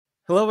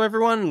Hello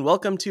everyone, and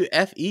welcome to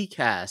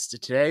FECast.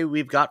 Today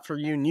we've got for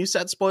you new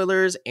set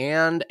spoilers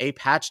and a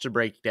patch to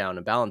break down,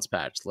 a balance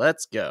patch.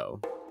 Let's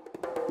go.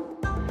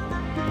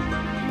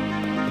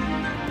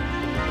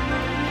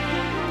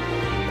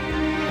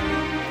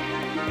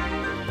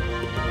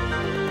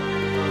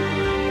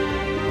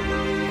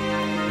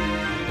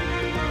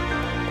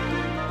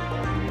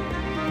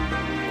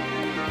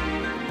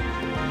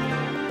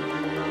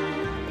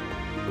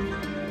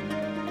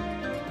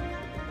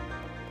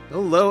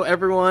 Hello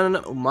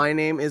everyone, my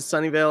name is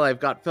Sunyveil. I've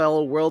got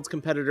fellow Worlds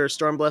competitor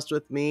Stormblessed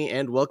with me,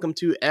 and welcome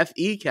to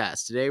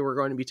FECast. Today we're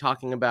going to be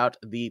talking about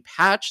the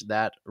patch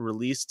that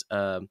released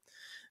a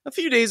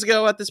few days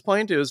ago at this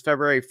point. It was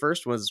February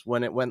 1st was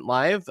when it went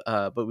live,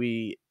 but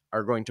we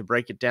are going to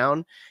break it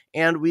down.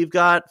 And we've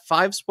got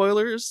 5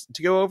 spoilers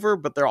to go over,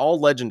 but they're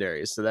all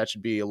legendaries, so that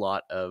should be a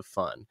lot of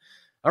fun.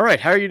 All right,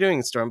 how are you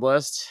doing,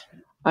 Stormblessed?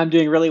 I'm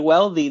doing really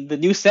well. The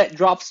new set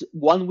drops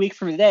 1 week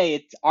from today.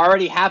 It's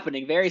already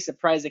happening. Very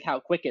surprising how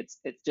quick it's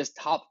just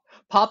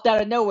popped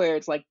out of nowhere.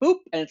 It's like boop,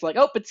 and it's like,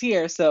 oh, it's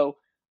here. So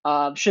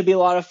should be a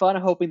lot of fun.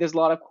 I'm hoping there's a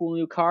lot of cool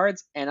new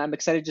cards, and I'm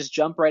excited to just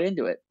jump right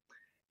into it.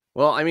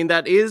 Well, I mean,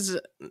 that is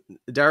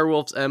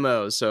Direwolf's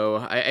MO, so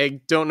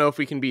I don't know if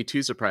we can be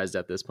too surprised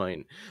at this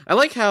point. I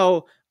like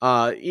how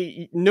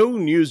no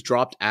news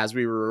dropped as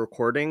we were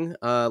recording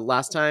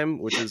last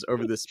time, which was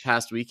over this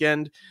past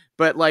weekend,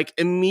 but like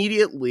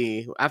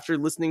immediately after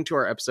listening to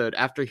our episode,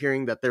 after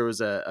hearing that there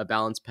was a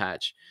balance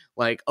patch,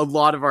 like a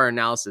lot of our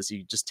analysis,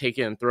 you just take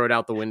it and throw it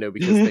out the window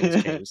because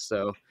things changed.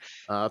 So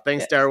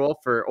thanks, Yes. Direwolf,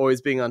 for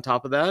always being on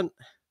top of that.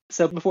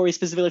 So before we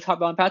specifically talk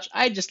about patch,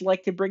 I'd just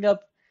like to bring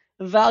up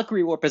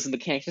Valkyrie Warp as a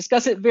mechanic.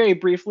 Discuss it very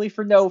briefly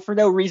for no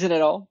reason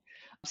at all.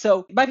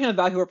 So my opinion on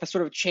Valkyrie Warp has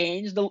sort of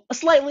changed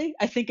slightly.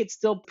 I think it's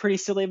still pretty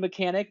silly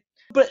mechanic,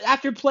 but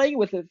after playing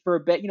with it for a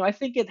bit, I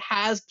think it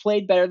has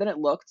played better than it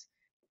looked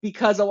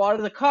because a lot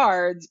of the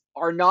cards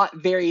are not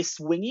very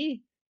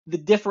swingy. The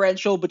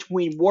differential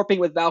between warping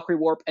with Valkyrie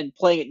Warp and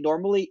playing it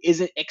normally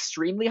isn't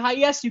extremely high.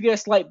 Yes, you get a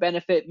slight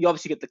benefit. You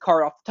obviously get the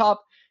card off the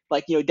top.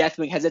 Like,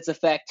 Deathwing has its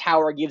effect.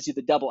 Tower gives you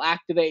the double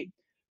activate.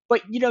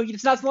 But,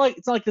 it's not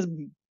like this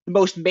the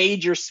most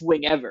major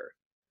swing ever.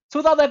 So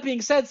with all that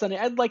being said, Sonny,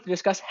 I'd like to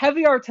discuss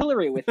heavy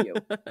artillery with you.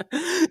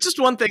 Just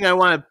one thing I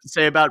want to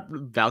say about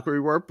Valkyrie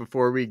Warp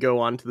before we go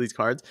on to these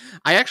cards.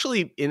 I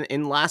actually,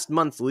 in last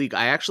month's league,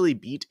 I actually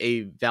beat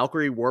a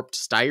Valkyrie Warped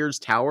Steyer's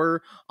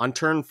Tower on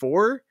turn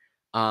 4.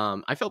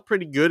 I felt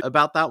pretty good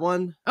about that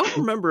one. I don't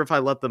remember if I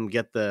let them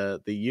get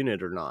the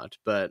unit or not,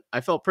 but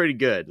I felt pretty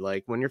good.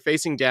 Like, when you're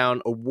facing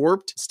down a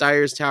Warped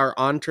Steyer's Tower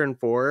on turn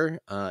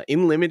 4,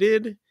 in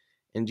limited,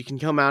 and you can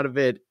come out of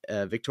it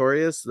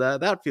victorious,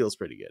 that feels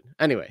pretty good.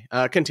 Anyway,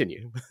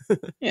 continue.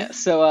 Yeah,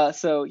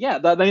 so yeah,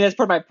 I mean, that's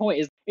part of my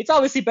point is it's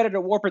obviously better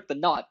to warp it than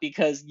not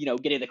because,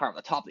 getting the card on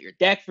the top of your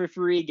deck for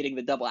free, getting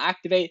the double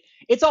activate,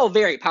 it's all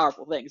very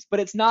powerful things, but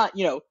it's not,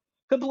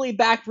 completely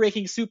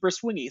backbreaking super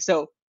swingy.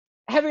 So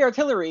heavy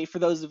artillery, for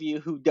those of you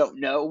who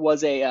don't know,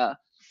 was a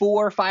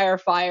 4 fire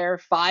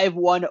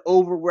 5/1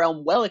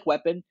 overwhelm Wellick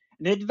weapon,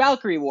 and it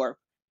Valkyrie Warp.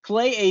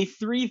 Play a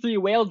 3/3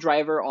 whale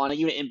driver on a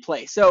unit in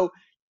play. So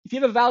if you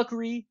have a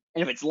Valkyrie,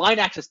 and if it's line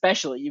axe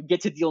especially, you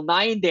get to deal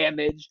 9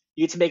 damage,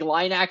 you get to make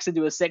line axe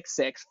into a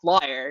 6/6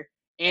 flyer,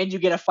 and you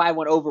get a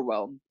 5/1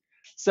 overwhelm.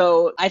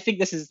 So I think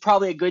this is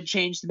probably a good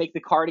change to make the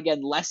card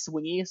again less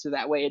swingy, so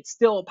that way it's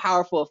still a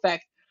powerful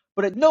effect,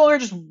 but it no longer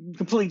just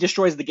completely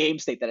destroys the game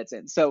state that it's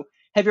in. So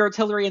heavy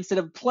artillery, instead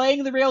of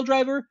playing the rail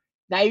driver,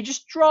 now you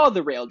just draw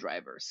the rail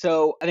driver.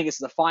 So I think this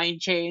is a fine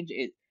change.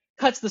 It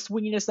cuts the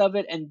swinginess of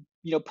it and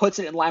puts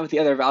it in line with the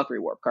other Valkyrie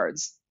Warp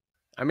cards.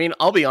 I mean,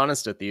 I'll be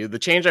honest with you. The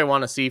change I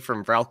want to see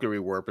from Valkyrie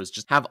Warp is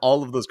just have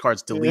all of those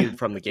cards deleted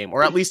from the game,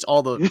 or at least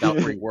all the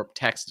Valkyrie Warp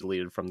text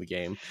deleted from the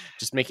game.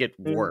 Just make it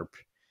warp.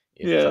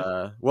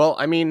 Well,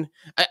 I mean,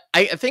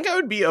 I think I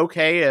would be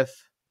okay if.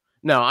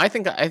 No, I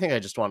think I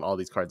just want all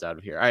these cards out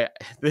of here.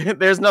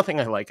 There's nothing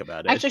I like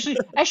about it. Actually,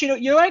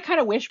 you know what I kind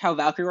of wish how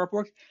Valkyrie Warp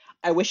worked?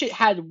 I wish it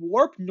had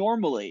warp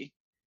normally,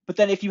 but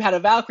then if you had a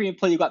Valkyrie in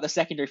play, you got the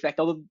secondary effect.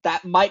 Although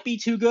that might be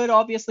too good,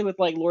 obviously, with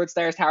like Lord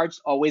Steyer's Tower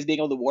just always being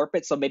able to warp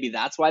it. So maybe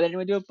that's why they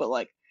didn't do it. But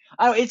like,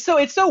 I don't.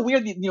 It's so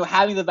weird,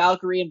 having the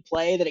Valkyrie in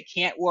play that it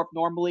can't warp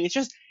normally. It's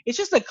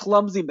just a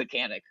clumsy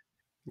mechanic.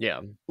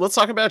 Yeah. Let's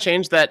talk about a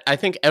change that I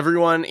think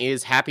everyone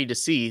is happy to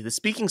see. The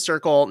Speaking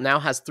Circle now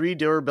has 3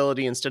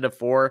 durability instead of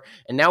 4,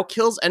 and now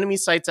kills enemy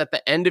sights at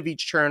the end of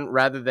each turn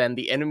rather than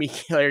the enemy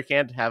player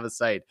can't have a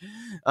sight.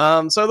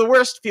 So the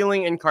worst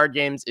feeling in card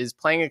games is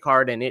playing a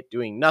card and it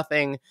doing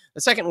nothing.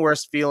 The second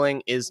worst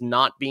feeling is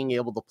not being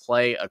able to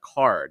play a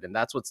card, and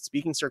that's what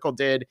Speaking Circle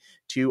did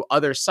to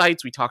other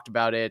sites. We talked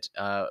about it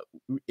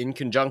in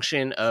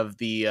conjunction of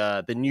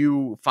the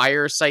new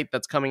fire site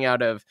that's coming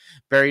out of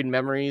Buried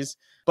Memories.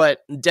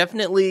 But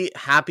definitely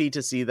happy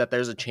to see that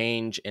there's a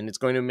change, and it's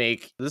going to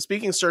make the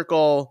Speaking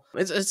Circle,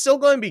 it's still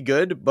going to be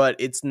good, but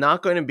it's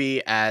not going to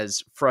be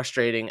as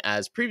frustrating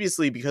as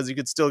previously because you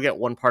could still get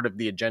one part of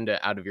the agenda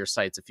out of your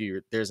sites if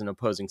there's an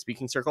opposing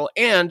Speaking Circle,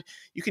 and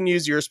you can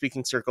use your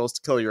Speaking Circles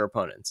to kill your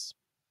opponents.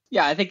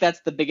 Yeah, I think that's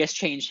the biggest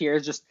change here.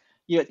 Is just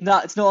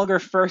it's no longer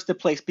first to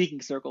play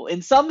Speaking Circle.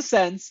 In some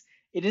sense,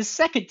 it is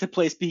second to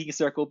play Speaking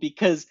Circle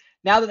because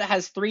now that it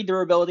has 3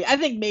 durability, I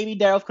think maybe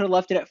Daryl could have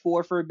left it at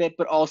 4 for a bit,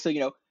 but also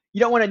you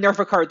don't want to nerf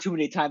a card too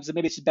many times, so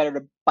maybe it's just better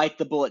to bite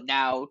the bullet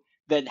now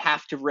than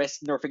have to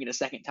risk nerfing it a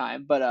second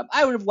time. But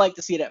I would have liked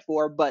to see it at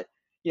 4, but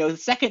the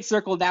second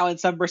circle now in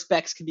some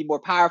respects can be more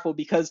powerful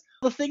because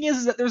the thing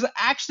is that there's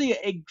actually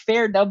a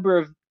fair number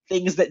of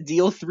things that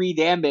deal 3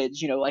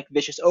 damage, like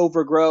Vicious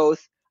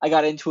Overgrowth. I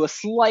got into a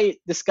slight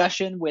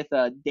discussion with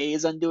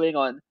Days Undoing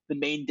on the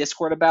main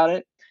Discord about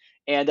it,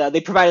 and they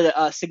provided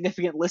a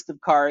significant list of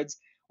cards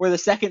where the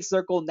second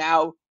circle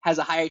now has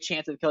a higher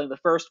chance of killing the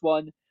first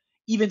one.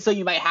 Even so,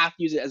 you might have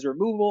to use it as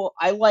removal.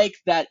 I like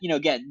that,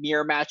 again,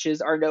 mirror matches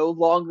are no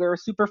longer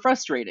super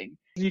frustrating.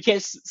 You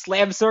can't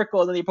slam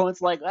circle and then the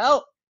opponent's like,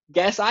 well,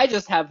 guess I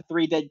just have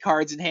 3 dead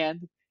cards in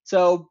hand.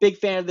 So big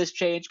fan of this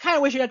change. Kind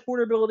of wish it had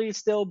 4 abilities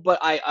still, but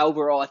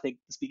overall I think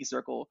the Speaking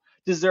Circle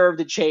deserved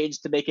a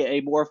change to make it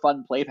a more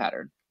fun play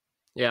pattern.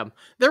 Yeah,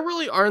 there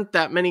really aren't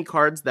that many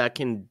cards that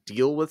can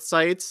deal with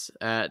sights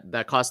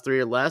that cost 3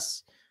 or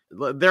less.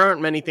 There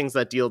aren't many things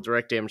that deal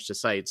direct damage to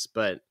sights,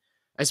 but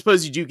I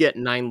suppose you do get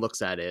 9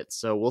 looks at it,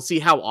 so we'll see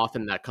how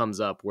often that comes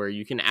up, where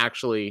you can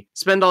actually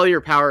spend all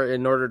your power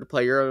in order to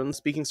play your own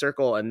Speaking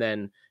Circle and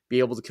then be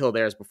able to kill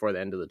theirs before the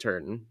end of the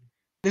turn.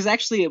 There's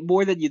actually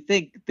more than you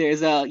think.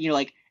 There's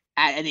like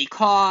at any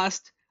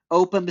cost,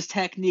 Opum's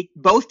technique.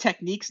 Both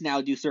techniques now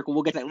do circle.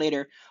 We'll get to that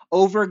later.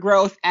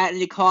 Overgrowth, at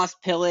any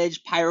cost,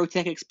 pillage,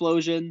 pyrotech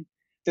explosion.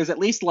 There's at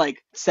least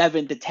like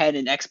 7 to 10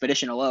 in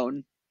Expedition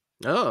alone.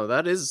 Oh,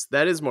 that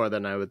is more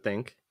than I would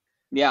think.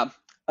 Yeah,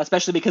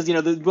 especially because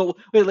we'll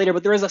wait later,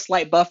 but there is a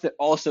slight buff that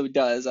also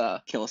does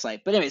kill a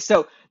sight. But anyway,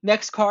 so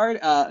next card,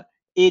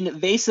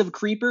 Invasive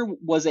Creeper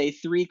was a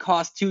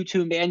 3-cost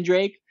 2/2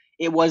 Mandrake.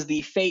 It was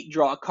the Fate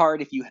Draw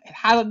card if you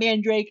have a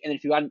Mandrake, and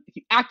if you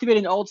activate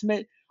an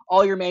ultimate,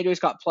 all your Mandrakes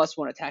got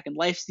 +1 attack and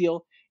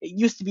lifesteal. It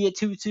used to be a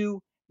 2/2,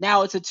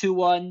 now it's a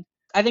 2/1.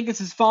 I think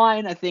this is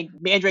fine. I think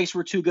Mandrakes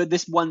were too good.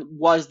 This one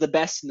was the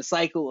best in the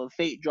cycle of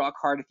Fate Draw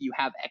card if you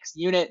have X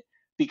unit,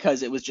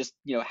 because it was just,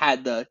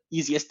 had the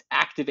easiest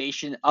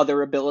activation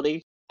other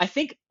ability. I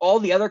think all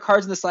the other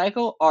cards in the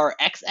cycle are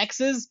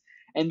XXs,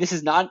 and this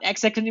is not an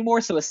XX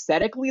anymore, so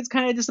aesthetically it's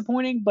kind of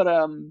disappointing, but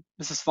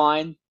this is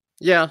fine.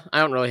 Yeah, I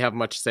don't really have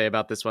much to say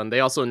about this one. They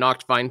also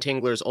knocked Vine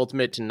Tingler's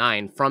ultimate to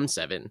 9 from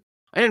 7.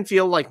 I didn't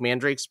feel like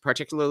Mandrakes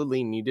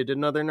particularly needed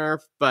another nerf,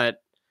 but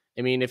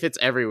I mean, if it's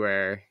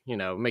everywhere,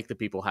 make the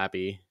people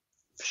happy.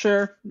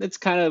 Sure, it's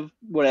kind of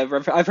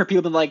whatever. I've heard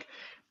people been like,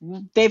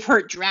 they've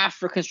hurt draft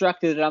for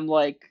constructed, and I'm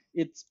like,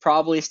 it's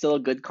probably still a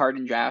good card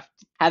in draft.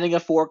 Having a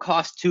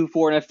 4-cost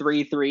 2/4 and a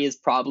 3/3 is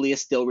probably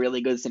still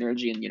really good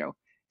synergy, and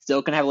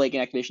still can have late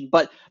game activation.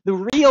 But the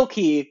real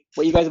key,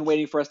 what you guys have been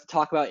waiting for us to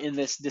talk about in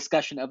this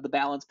discussion of the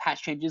balance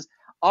patch changes,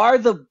 are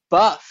the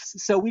buffs.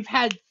 So we've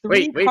had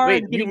 3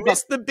 cards. Wait! You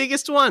missed the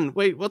biggest one.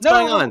 Wait, what's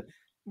going on?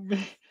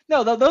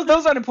 No,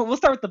 those aren't important. We'll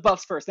start with the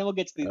buffs first, then we'll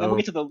get to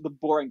the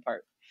boring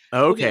part.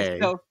 Okay.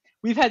 So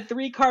we've had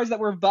 3 cards that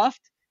were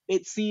buffed.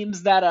 It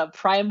seems that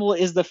Primal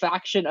is the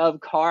faction of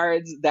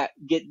cards that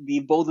get the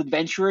Bold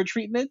Adventurer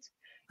treatment.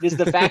 It is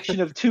the faction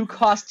of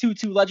 2-cost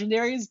 2/2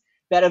 legendaries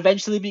that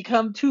eventually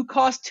become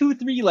 2-cost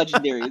 2/3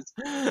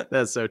 legendaries.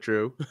 That's so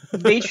true.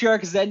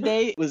 Matriarch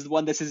Zende was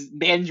one that says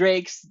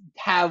Mandrakes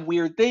have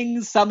weird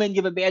things. Summon,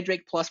 give a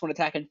Mandrake +1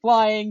 attack and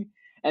flying.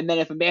 And then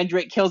if a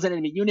Mandrake kills an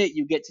enemy unit,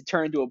 you get to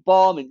turn into a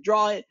Balm and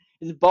draw it.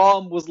 And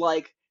Balm was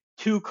like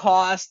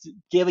 2-cost,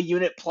 give a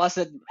unit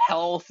 +1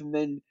 health, and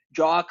then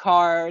draw a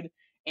card.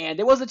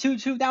 And it was a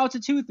 2/2, now it's a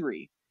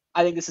 2/3.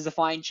 I think this is a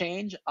fine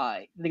change.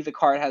 I think the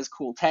card has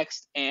cool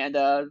text, and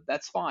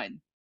that's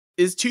fine.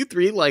 Is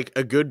 2/3 like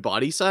a good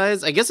body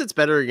size? I guess it's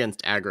better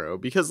against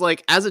aggro, because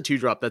like as a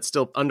 2-drop, that's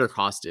still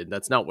undercosted.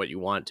 That's not what you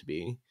want it to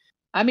be.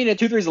 I mean, a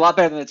 2/3 is a lot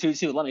better than a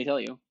 2/2, let me tell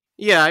you.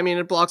 Yeah, I mean,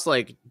 it blocks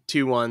like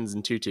 2/1s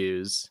and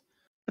 2/2s.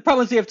 The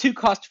problem is we have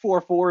 2-cost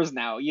 4/4s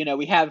now.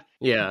 We have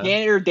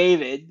Janitor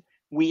David,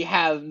 we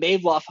have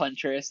Mavloff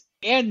Huntress,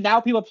 and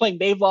now people are playing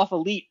Mavloff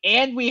Elite,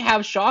 and we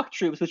have Shock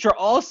Troops, which are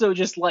also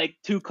just like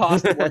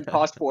 2-cost and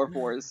 1-cost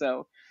 4/4s.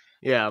 So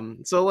yeah,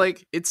 so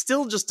like it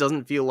still just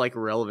doesn't feel like a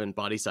relevant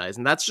body size,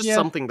 and that's just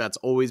something that's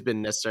always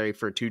been necessary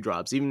for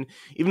 2-drops, even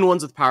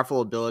ones with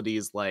powerful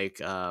abilities like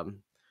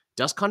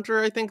Dusk Hunter,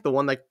 I think, the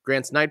one that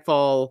grants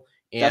Nightfall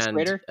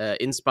and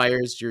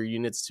inspires your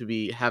units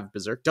to have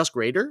Berserk. Dusk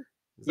Raider?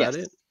 Is that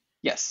it?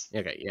 Yes.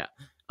 Okay, yeah.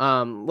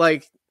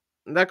 Like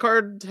that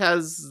card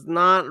has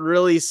not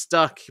really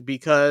stuck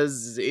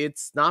because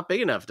it's not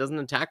big enough. It doesn't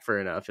attack for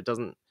enough. It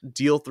doesn't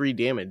deal 3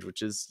 damage,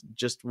 which is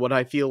just what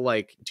I feel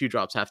like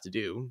 2-drops have to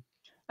do.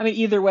 I mean,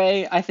 either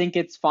way, I think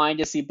it's fine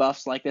to see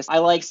buffs like this. I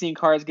like seeing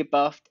cards get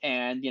buffed,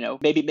 and,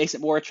 maybe it makes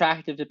it more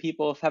attractive to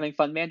people having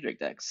fun Mandrake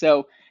decks.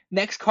 So,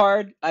 next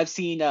card, I've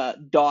seen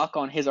Doc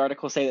on his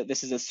article say that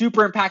this is a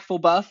super impactful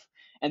buff,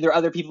 and there are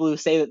other people who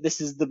say that this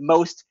is the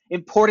most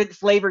important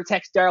flavor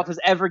text Darylf has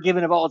ever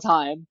given of all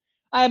time.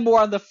 I'm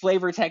more on the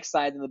flavor text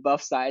side than the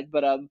buff side,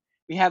 but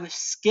we have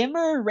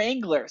Skimmer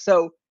Wrangler.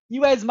 So,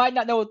 You guys might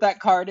not know what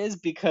that card is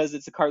because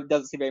it's a card that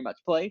doesn't see very much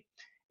play.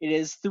 It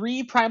is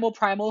 3 primal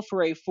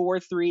for a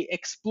 4/3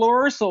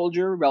 Explorer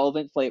Soldier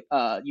relevant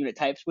unit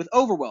types with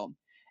Overwhelm.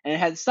 And it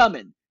has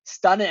Summon.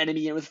 Stun an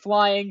enemy unit with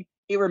Flying.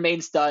 It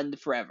remains stunned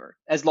forever,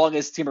 as long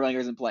as Timberlanger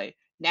is in play.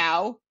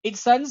 Now, it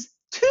stuns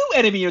 2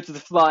 enemy units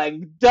with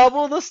Flying.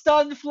 Double the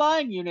stunned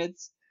Flying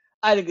units.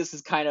 I think this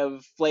is kind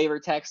of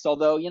flavor text,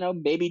 although,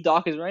 maybe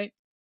Doc is right.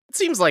 It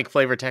seems like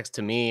flavor text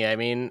to me. I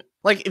mean,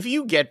 like, if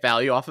you get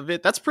value off of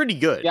it, that's pretty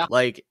good. Yeah.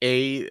 Like,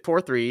 a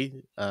 4/3,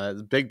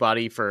 big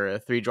body for a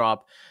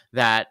 3-drop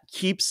that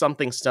keeps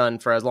something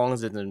stunned for as long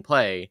as it's in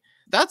play,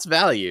 that's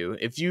value.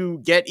 If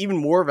you get even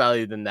more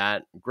value than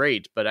that,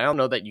 great, but I don't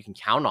know that you can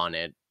count on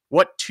it.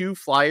 What 2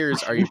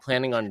 flyers are you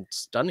planning on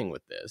stunning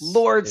with this?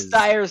 Lord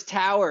Styre's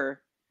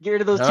Tower. Get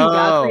rid of those 2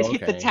 Valkyries,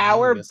 hit the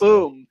tower,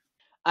 boom.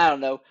 I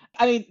don't know.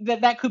 I mean,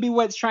 that could be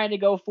what it's trying to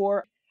go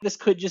for. This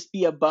could just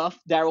be a buff.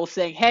 Daryl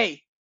saying,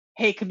 hey,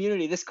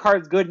 community, this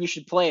card's good and you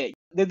should play it.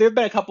 There have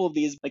been a couple of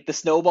these, like the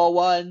Snowball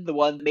one, the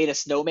one that made a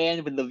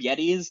snowman with the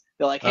Yetis.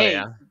 They're like,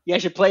 hey, you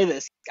guys should play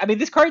this. I mean,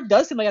 this card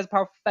does seem like it has a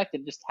powerful effect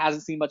and just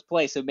hasn't seen much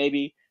play, so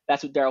maybe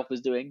that's what Daryl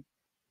was doing.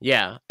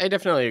 Yeah, I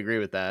definitely agree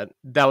with that.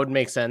 That would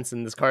make sense,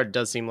 and this card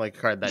does seem like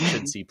a card that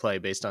should see play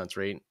based on its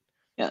rate.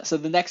 Yeah, so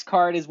the next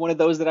card is one of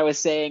those that I was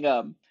saying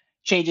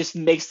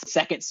makes the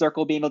second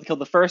circle being able to kill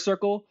the first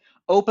circle.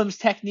 Opum's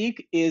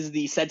technique is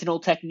the Sentinel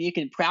technique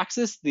in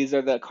Praxis. These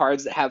are the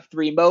cards that have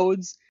 3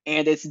 modes,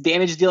 and its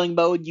damage dealing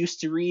mode used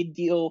to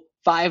deal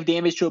 5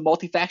 damage to a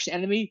multi-faction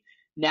enemy.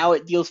 Now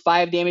it deals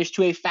 5 damage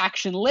to a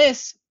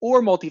factionless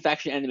or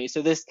multi-faction enemy.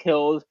 So this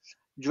kills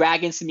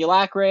Dragon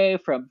Simulacre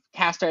from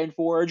Cast Iron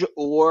Forge,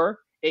 or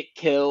it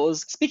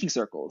kills Speaking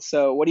Circles.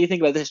 So what do you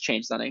think about this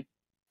change, Sonny?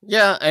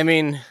 Yeah, I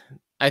mean,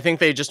 I think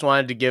they just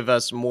wanted to give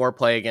us more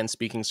play against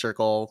Speaking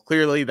Circle.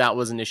 Clearly, that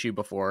was an issue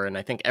before, and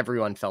I think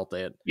everyone felt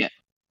it. Yeah.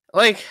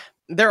 Like,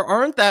 there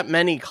aren't that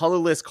many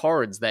colorless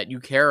cards that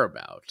you care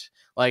about.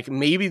 Like,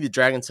 maybe the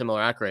Dragon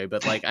Simulacre,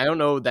 but, like, I don't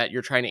know that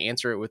you're trying to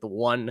answer it with a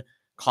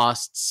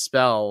 1-cost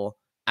spell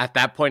at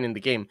that point in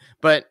the game.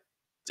 But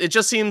it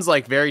just seems,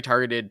 like, very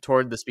targeted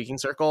toward the Speaking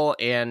Circle,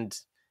 and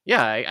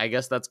yeah, I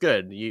guess that's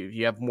good.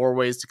 You have more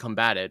ways to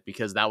combat it,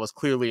 because that was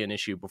clearly an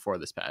issue before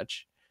this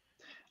patch.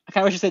 I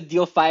kind of wish it said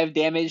deal 5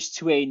 damage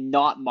to a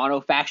not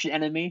mono-faction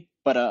enemy,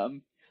 but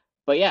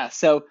yeah,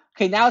 so,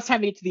 okay, now it's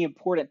time to get to the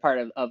important part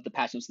of the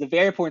patch notes, the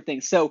very important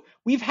thing. So,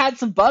 we've had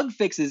some bug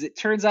fixes. It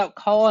turns out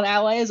call on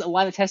allies,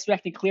 align the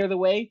Tesseract and clear the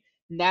way,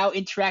 now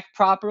interact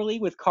properly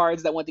with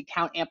cards that want to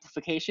count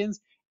amplifications,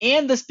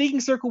 and the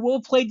Speaking Circle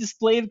will play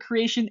Display of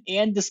Creation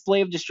and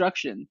Display of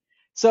Destruction.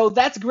 So,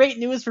 that's great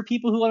news for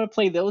people who want to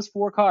play those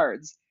 4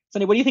 cards.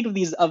 Sonny, what do you think of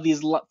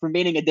these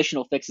remaining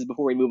additional fixes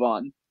before we move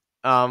on?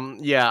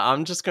 Yeah,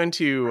 I'm just going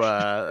to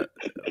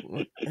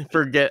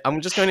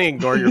I'm just going to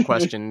ignore your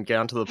question and get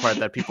onto the part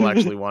that people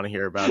actually want to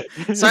hear about.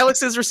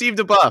 Silex has received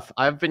a buff.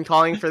 I've been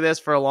calling for this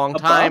for a long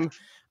time.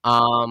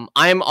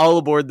 I'm all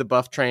aboard the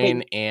buff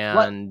train,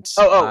 and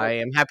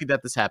I am happy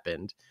that this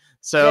happened.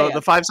 So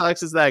the 5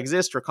 Silexes that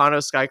exist, Rakano,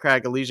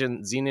 Skycrag,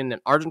 Elysian, Xenon,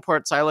 and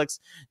Argentport Silex,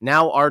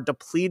 now are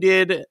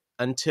depleted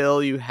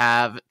until you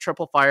have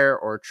triple fire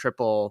or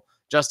triple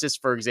Justice,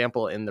 for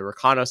example, in the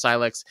Rakano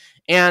Silex.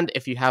 And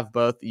if you have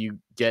both, you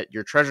get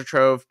your treasure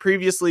trove.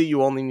 Previously,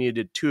 you only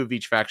needed 2 of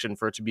each faction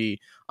for it to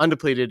be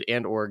undepleted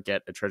and or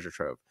get a treasure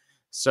trove.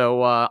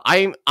 So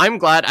I'm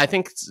glad. I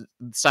think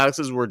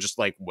Silexes were just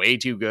like way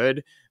too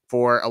good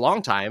for a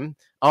long time.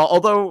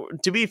 Although,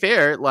 to be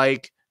fair,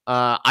 like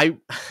I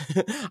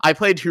I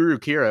played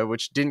Hirukira,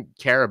 which didn't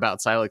care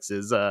about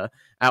Silexes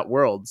at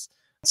Worlds.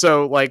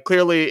 So like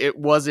clearly it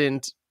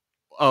wasn't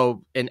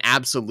an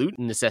absolute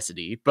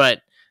necessity,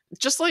 but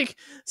just like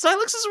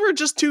Silexes were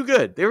just too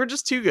good. They were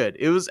just too good.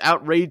 It was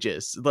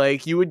outrageous.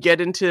 Like you would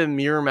get into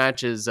mirror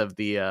matches of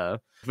the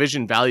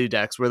Vision value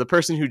decks where the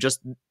person who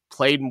just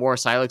played more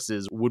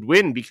Silexes would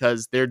win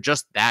because they're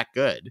just that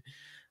good.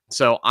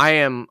 So I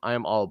am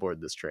all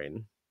aboard this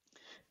train.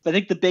 I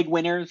think the big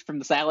winners from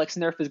the Silex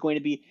nerf is going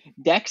to be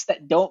decks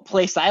that don't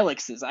play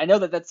Silexes. I know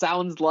that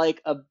sounds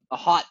like a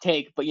hot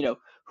take, but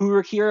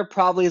Hirukira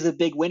probably is a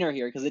big winner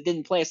here because it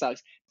didn't play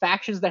Silex.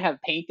 Factions that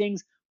have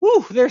paintings,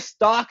 woo, their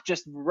stock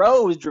just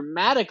rose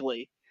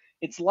dramatically.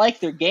 It's like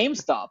their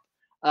GameStop.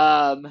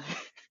 But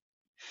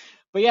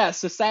yeah,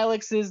 so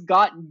Silexes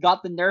got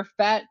the nerf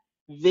bat.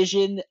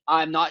 Vision,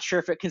 I'm not sure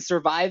if it can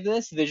survive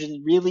this.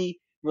 Vision really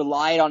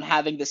relied on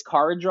having this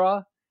card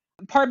draw.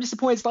 I'm part of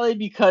disappointed slightly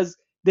because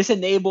this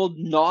enabled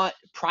not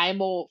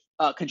primal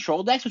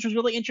control decks, which was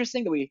really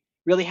interesting that we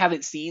really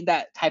haven't seen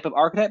that type of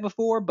archetype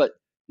before, but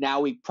now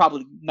we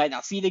probably might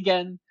not see it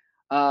again.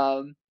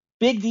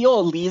 Big deal,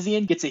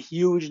 Elysian gets a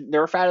huge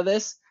nerf out of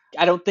this.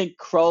 I don't think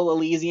Krull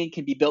Elysian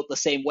can be built the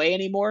same way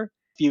anymore.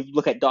 If you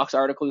look at Doc's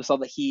article, you saw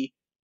that he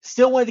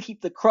still wanted to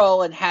keep the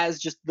Krull and has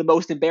just the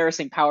most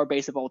embarrassing power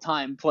base of all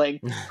time, playing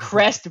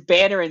Crest,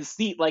 Banner, and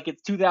Seat like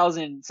it's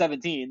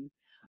 2017.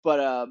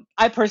 But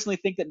I personally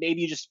think that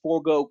maybe you just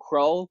forego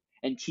Krull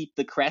and keep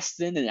the crests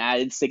in and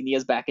add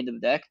insignias back into the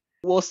deck.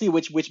 We'll see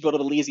which build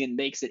of Elysian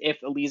makes it, if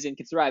Elysian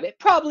can survive. It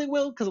probably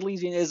will, because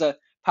Elysian is a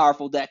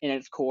powerful deck in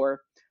its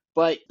core.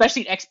 But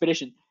especially in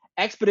Expedition.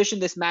 Expedition,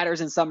 this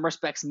matters in some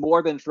respects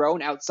more than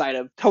Throne, outside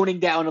of toning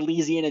down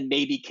Elysian and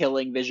maybe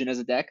killing Vision as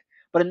a deck.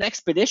 But in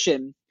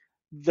Expedition,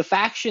 the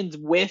factions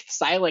with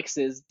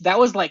Silexes, that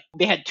was like,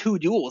 they had 2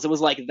 duels. It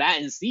was like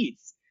that in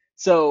Seats.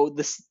 So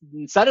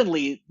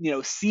suddenly,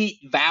 Seat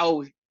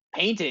Vow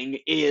painting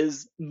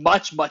is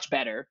much, much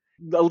better.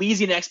 The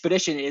Elysian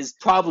Expedition is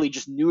probably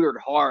just neutered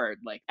hard.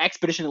 Like,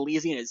 Expedition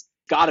Elysian has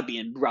got to be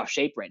in rough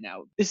shape right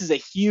now. This is a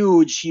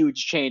huge,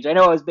 huge change. I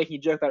know I was making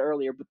a joke about it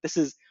earlier, but this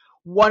is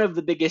one of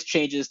the biggest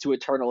changes to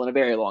Eternal in a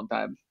very long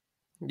time.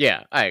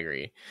 Yeah, I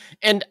agree.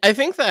 And I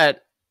think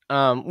that,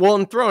 well,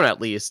 in Throne at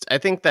least, I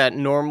think that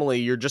normally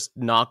you're just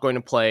not going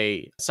to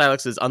play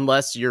Silexes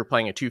unless you're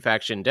playing a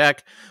 2-faction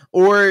deck,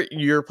 or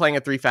you're playing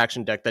a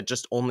 3-faction deck that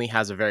just only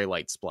has a very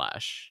light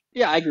splash.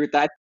 Yeah, I agree with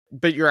that.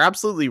 But you're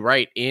absolutely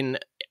right. In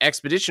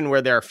Expedition,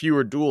 where there are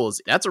fewer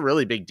duels, that's a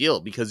really big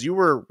deal, because you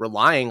were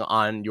relying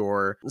on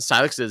your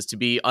Silexes to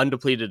be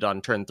undepleted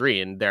on turn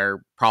 3, and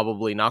they're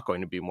probably not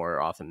going to be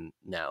more often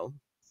now.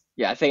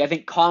 Yeah, I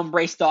think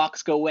Combre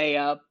stocks go way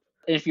up.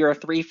 And if you're a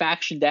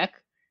 3-faction deck,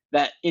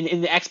 that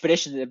in the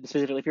Expedition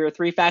specifically, if you're a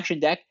 3-faction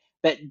deck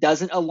that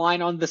doesn't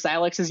align on the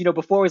Silexes,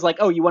 before it was like,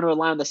 oh, you want to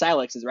align on the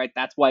Silexes, right?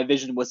 That's why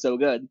Vision was so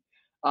good.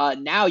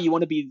 Now you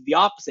want to be the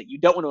opposite. You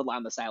don't want to align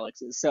on the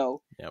Silexes.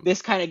 So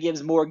This kind of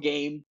gives more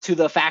game to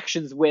the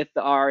factions with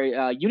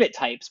our unit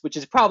types, which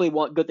is probably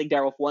one good thing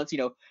Direwolf wants,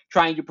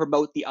 trying to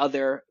promote the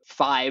other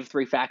 5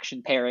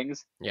 3-faction pairings.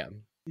 Yeah.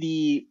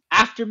 The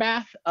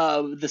aftermath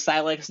of the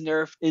Silex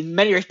nerf, in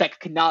many respects,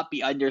 cannot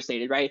be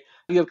understated, right?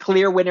 You have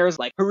clear winners,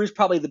 like Haru's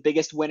probably the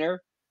biggest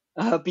winner,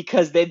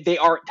 because they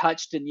aren't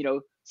touched, and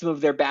some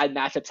of their bad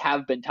matchups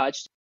have been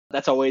touched.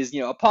 That's always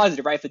a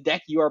positive, right? If the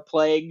deck you are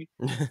playing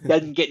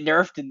doesn't get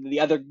nerfed and the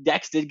other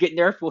decks did get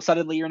nerfed, well,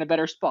 suddenly you're in a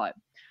better spot.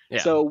 Yeah.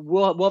 So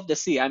we'll have to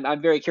see.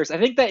 I'm very curious. I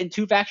think that in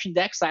 2-faction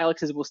decks,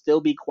 Silexes will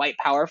still be quite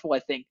powerful. I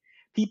think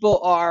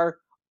people are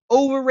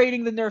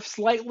overrating the nerf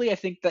slightly. I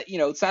think that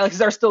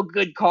Silexes are still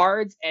good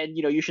cards, and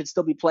you should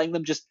still be playing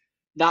them, just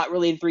not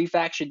really in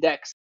 3-faction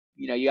decks.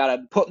 You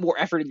gotta put more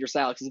effort in your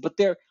Silexes, but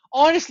they're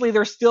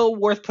still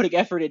worth putting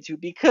effort into,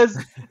 because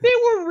they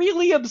were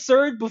really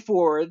absurd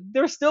before.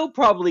 They're still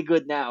probably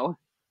good now.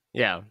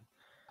 Yeah,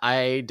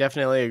 I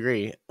definitely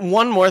agree.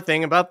 One more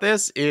thing about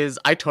this is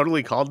I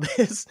totally called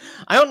this.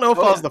 I don't know if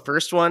I was the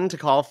first one to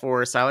call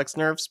for Silex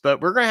nerfs,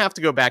 but we're gonna have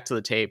to go back to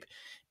the tape,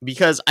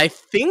 because I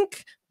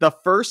think the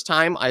first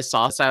time I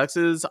saw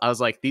Silexes, I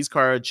was like, these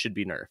cards should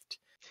be nerfed.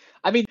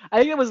 I mean, I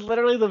think it was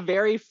literally the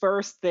very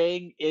first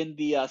thing in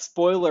the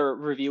spoiler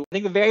review. I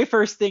think the very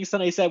first thing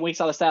somebody said when he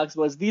saw the Silex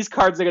was, these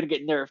cards are going to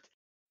get nerfed.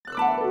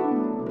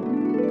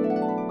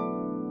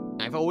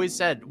 I've always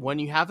said, when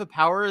you have a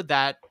power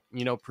that,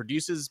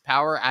 produces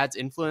power, adds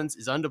influence,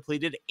 is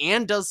undepleted,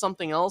 and does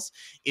something else,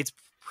 it's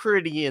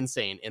pretty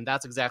insane. And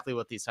that's exactly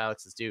what these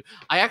Silexes do.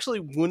 I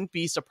actually wouldn't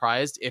be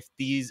surprised if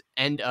these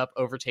end up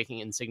overtaking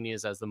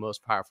Insignias as the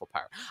most powerful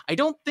power. I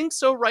don't think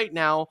so right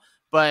now,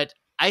 but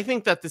I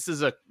think that this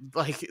is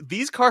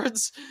these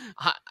cards,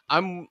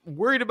 I'm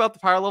worried about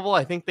the power level.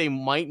 I think they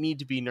might need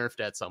to be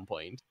nerfed at some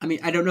point. I mean,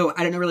 I don't know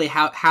really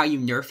how you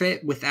nerf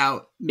it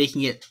without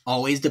making it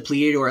always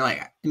depleted, or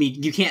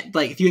you can't,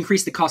 if you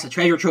increase the cost of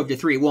Treasure Trove to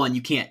 3/1,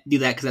 you can't do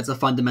that, because that's a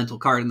fundamental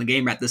card in the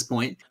game at this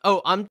point.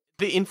 Oh,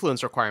 the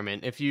influence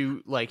requirement. If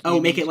you make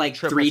it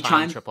 3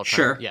 times,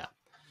 sure. Yeah.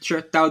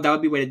 Sure. That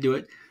would be a way to do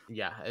it.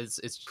 Yeah,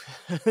 it's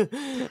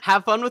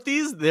have fun with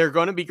these. They're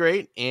going to be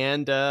great.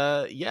 And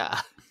yeah.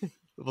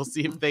 We'll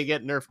see if they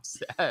get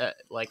nerfed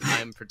like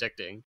I'm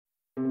predicting.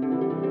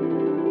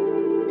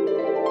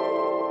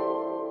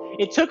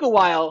 It took a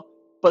while,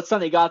 but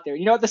Sunny got there.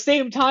 At the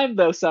same time,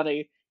 though,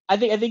 Sunny, I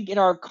think in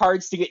our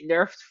cards to get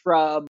nerfed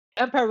from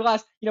Empire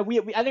Glass,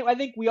 I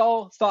think we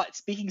all thought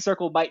Speaking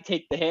Circle might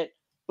take the hit,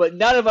 but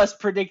none of us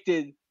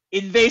predicted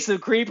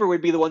Invasive Creeper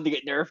would be the one to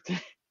get nerfed.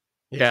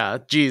 Yeah,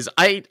 geez,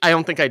 I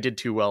don't think I did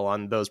too well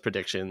on those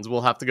predictions. We'll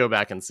have to go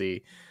back and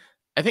see.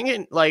 I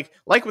think like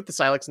with the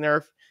Silex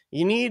nerf,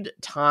 you need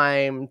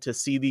time to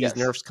see these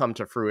nerfs come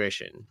to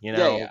fruition.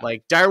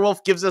 Like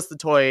Direwolf gives us the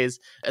toys.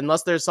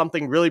 Unless there's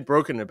something really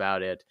broken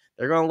about it,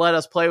 they're going to let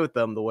us play with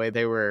them the way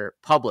they were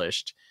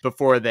published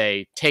before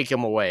they take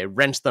them away,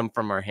 wrench them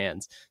from our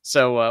hands.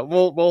 So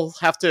we'll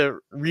have to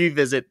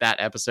revisit that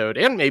episode,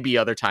 and maybe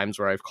other times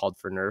where I've called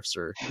for nerfs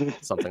or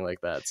something like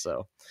that.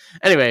 So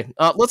anyway,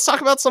 let's talk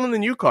about some of the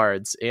new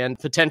cards and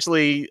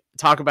potentially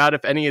talk about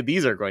if any of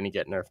these are going to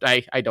get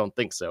nerfed. I don't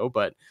think so,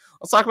 but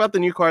let's talk about the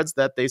new cards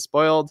that they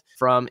spoiled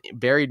from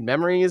Buried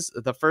Memories.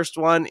 The first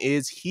one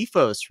is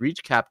Hifos,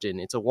 Reach Captain.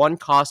 It's a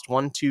 1-cost,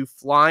 1/2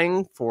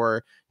 flying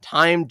for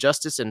Time,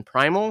 Justice, and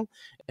Primal.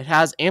 It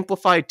has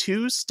Amplify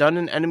 2, stun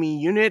an enemy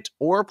unit,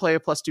 or play a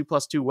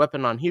 +2/+2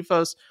 weapon on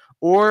Hifos,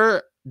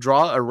 or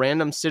draw a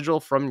random sigil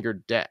from your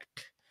deck.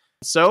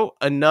 So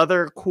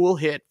another cool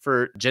hit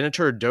for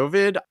Genitor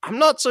Dovid. I'm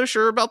not so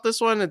sure about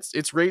this one.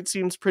 Its rate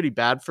seems pretty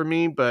bad for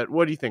me, but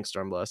what do you think,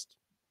 Stormblessed?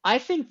 I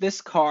think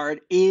this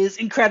card is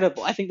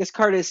incredible. I think this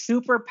card is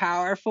super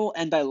powerful,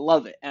 and I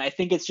love it. And I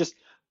think it's just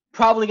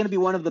probably going to be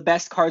one of the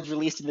best cards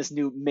released in this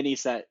new mini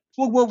set.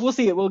 We'll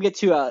see it. We'll get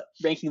to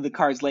ranking the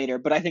cards later,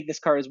 but I think this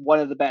card is one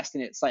of the best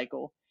in its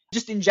cycle.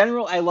 Just in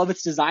general, I love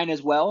its design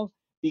as well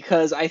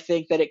because I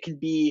think that it can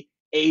be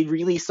a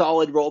really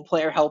solid role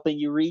player helping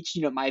you reach,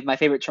 my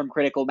favorite term,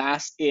 critical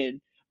mass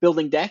in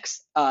building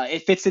decks.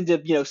 It fits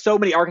into, so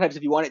many archetypes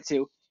if you want it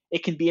to.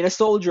 It can be in a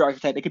soldier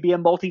archetype. It could be a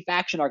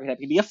multi-faction archetype.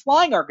 It can be a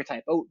flying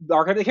archetype. Oh,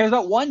 archetype that cares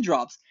about one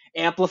drops.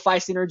 Amplify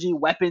synergy,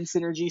 weapon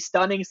synergy,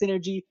 stunning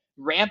synergy,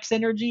 ramp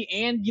synergy,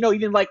 and,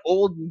 even like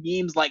old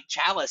memes like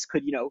Chalice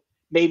could,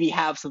 maybe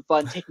have some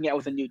fun taking it out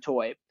with a new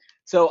toy.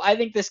 So I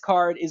think this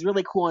card is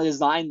really cool on a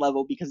design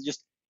level because it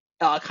just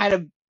kind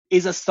of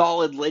is a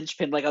solid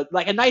linchpin, like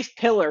a nice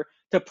pillar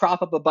to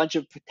prop up a bunch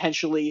of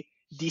potentially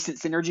decent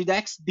synergy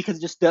decks because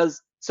it just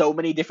does so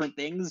many different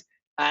things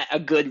at a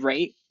good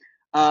rate.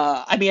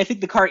 I think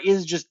the card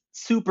is just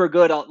super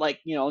good on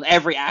on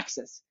every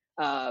axis.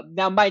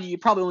 Now, mind you,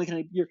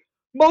 you're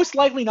most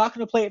likely not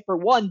going to play it for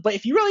one, but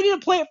if you really need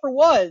to play it for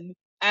one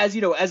as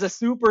as a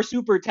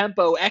super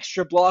tempo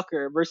extra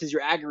blocker versus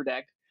your aggro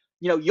deck,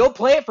 you'll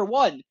play it for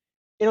one.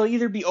 It'll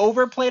either be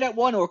overplayed at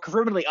one or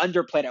criminally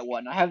underplayed at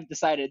one. I haven't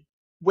decided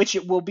which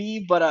it will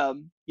be, but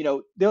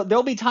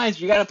there'll be times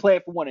you got to play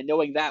it for one, and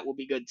knowing that will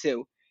be good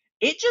too.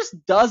 It just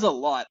does a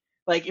lot.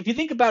 Like if you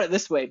think about it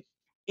this way,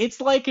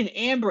 it's like an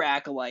Amber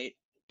Acolyte,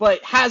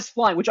 but has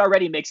flying, which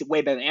already makes it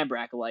way better than Amber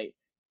Acolyte.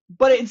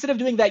 But instead of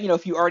doing that,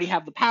 if you already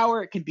have the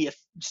power, it can be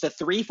just a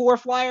 3/4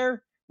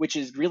 flyer, which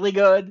is really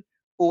good,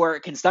 or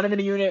it can stun an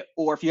enemy unit,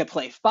 or if you have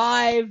play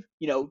 5,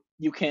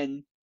 you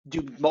can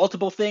do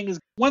multiple things.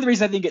 One of the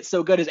reasons I think it's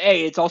so good is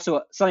it's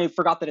also something I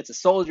forgot that it's a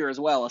soldier as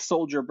well, a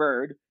soldier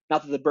bird.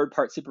 Not that the bird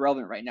part's super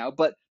relevant right now,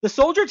 but the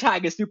soldier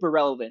tag is super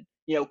relevant.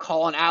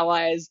 Call on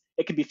allies.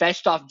 It can be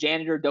fetched off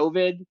Janitor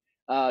Dovid.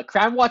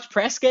 Crown Watch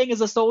Press Gang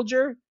is a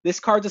soldier. This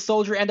card's a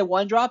soldier and a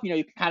 1-drop.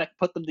 You can kind of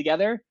put them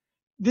together.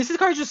 This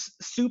card is just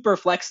super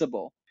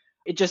flexible.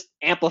 It just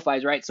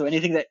amplifies, right? So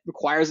anything that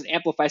requires an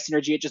amplify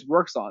synergy, it just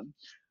works on.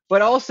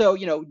 But also,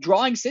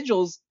 drawing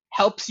sigils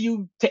helps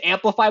you to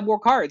amplify more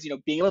cards.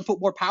 Being able to put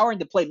more power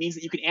into play means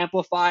that you can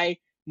amplify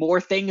more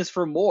things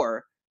for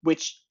more,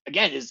 which,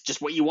 again, is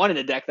just what you want in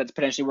a deck that's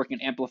potentially working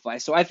on amplify.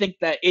 So I think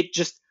that it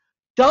just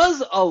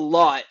does a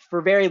lot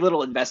for very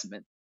little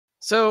investment.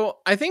 So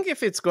I think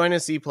if it's going to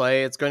see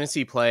play, it's going to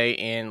see play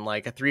in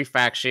like a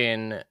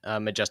 3-faction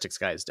Majestic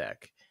Skies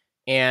deck.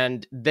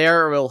 And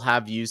there will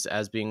have use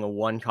as being a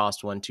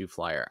 1-cost 1/2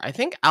 flyer. I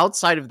think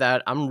outside of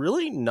that, I'm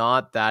really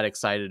not that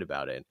excited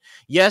about it.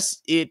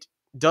 Yes, it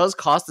does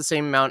cost the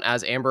same amount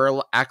as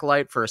Amber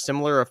Acolyte for a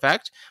similar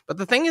effect. But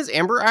the thing is,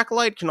 Amber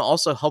Acolyte can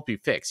also help you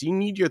fix. You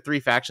need your 3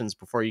 factions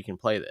before you can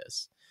play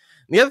this.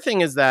 The other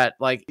thing is that,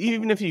 like,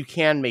 even if you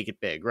can make it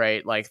big,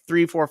 right? Like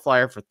 3/4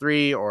 flyer for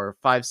 3, or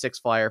 5/6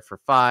 flyer for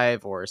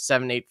 5, or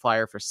 7/8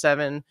 flyer for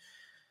 7.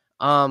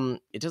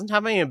 It doesn't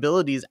have any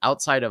abilities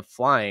outside of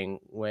flying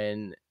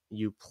when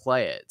you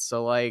play it.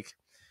 So, like,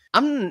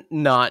 I'm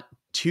not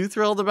too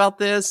thrilled about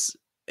this.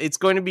 It's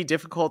going to be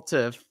difficult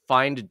to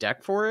find a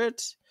deck for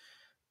it.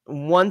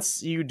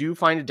 Once you do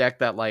find a deck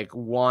that, like,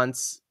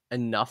 wants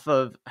enough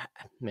of,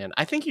 man,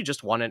 I think you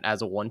just want it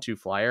as a 1/2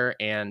 flyer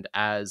and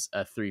as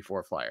a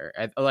 3/4 flyer.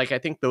 I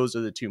think those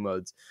are the two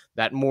modes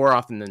that more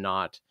often than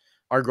not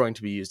are going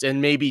to be used,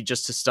 and maybe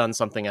just to stun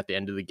something at the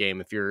end of the game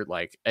if you're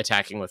like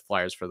attacking with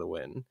flyers for the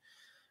win.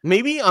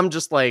 Maybe I'm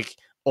just like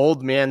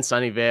old man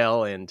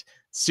Sunyveil and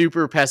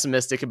super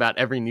pessimistic about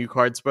every new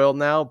card spoiled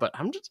now, but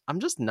I'm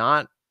just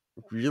not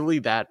really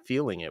that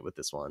feeling it with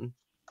this one.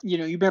 You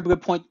bring up a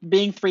good point.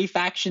 Being 3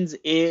 factions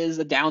is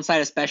a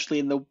downside, especially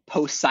in the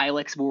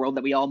post-Silex world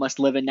that we all must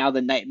live in now,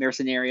 the nightmare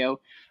scenario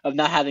of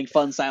not having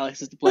fun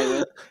Silexes to play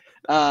with.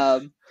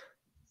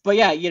 But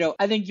yeah,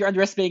 I think you're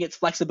underestimating its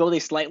flexibility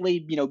slightly,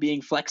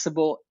 being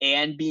flexible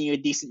and being a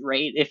decent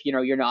rate if,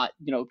 you're not,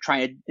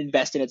 trying to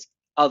invest in its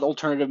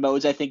alternative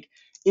modes, I think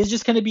is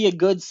just going to be a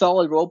good,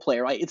 solid role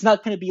player, right? It's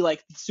not going to be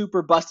like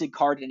super busted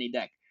card in any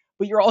deck,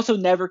 but you're also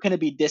never going to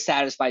be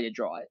dissatisfied to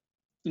draw it,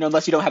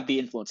 unless you don't have the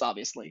influence,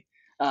 obviously.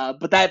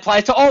 But that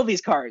applies to all of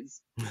these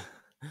cards.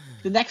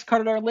 The next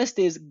card on our list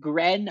is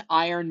Gren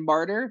Iron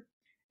Martyr.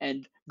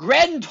 And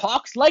Gren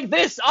talks like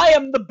this: I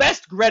am the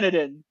best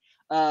Grenadin.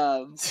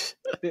 So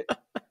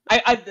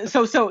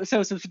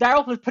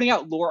Darryl was putting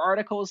out lore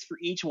articles for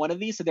each one of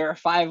these. So there are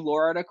 5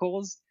 lore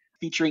articles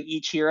featuring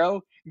each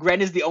hero.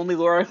 Gren is the only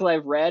lore article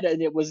I've read,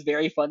 and it was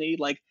very funny.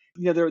 Like,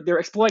 they're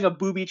exploring a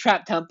booby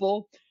trap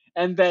temple,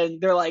 and then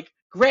they're like,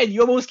 Gren,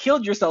 you almost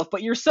killed yourself,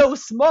 but you're so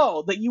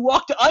small that you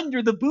walked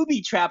under the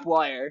booby trap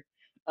wire.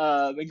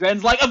 And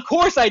Gren's like, of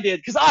course I did,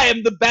 because I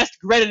am the best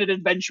Grenadin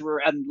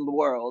adventurer in the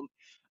world.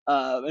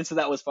 And so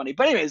that was funny.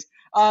 But anyways,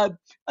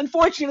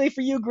 unfortunately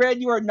for you,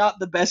 Gren, you are not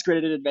the best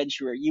Grenadin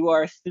adventurer. You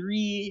are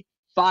 3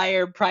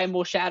 Fire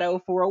Primal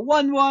Shadow for a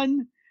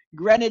 1/1,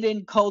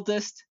 Grenadin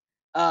Cultist.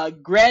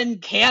 Gren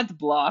can't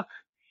block,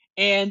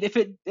 and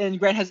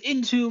Gren has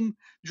Entomb,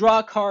 draw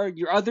a card.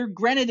 Your other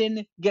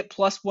Grenadin get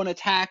 +1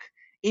 attack,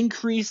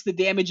 increase the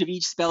damage of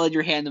each spell in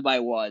your hand by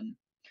 1.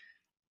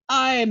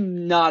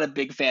 I'm not a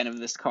big fan of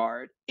this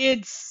card.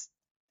 It's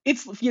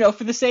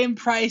for the same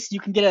price you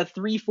can get a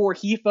 3/4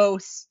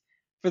 Hethos.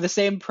 For the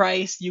same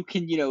price you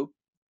can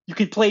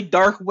play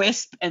Dark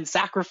Wisp and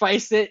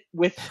sacrifice it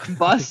with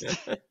Combust.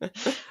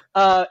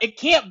 It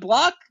can't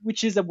block,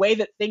 which is a way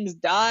that things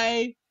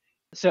die.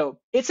 So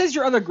it says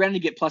your other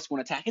Grenade get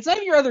 +1 attack. It's not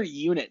even your other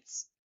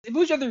units. If it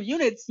was your other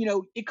units,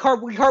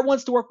 card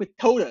wants to work with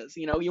Todas.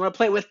 You want to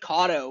play it with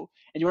Kato,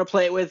 and you want to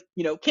play it with,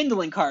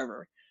 Kindling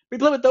Carver. But you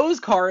play with those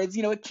cards,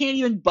 it can't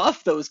even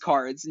buff those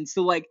cards. And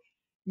so,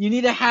 you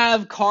need to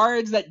have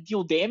cards that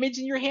deal damage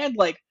in your hand.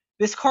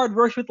 This card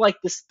works with,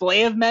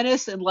 Display of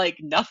Menace and,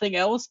 nothing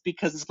else,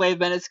 because Display of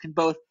Menace can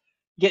both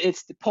get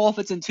its pull off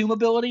its Entomb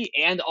ability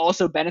and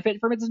also benefit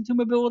from its Entomb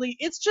ability.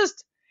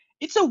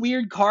 It's a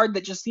weird card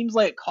that just seems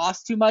like it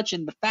costs too much,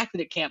 and the fact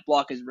that it can't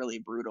block is really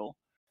brutal.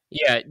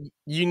 Yeah,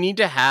 you need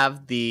to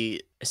have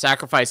the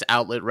sacrifice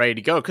outlet ready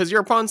to go, because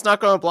your opponent's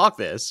not going to block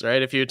this,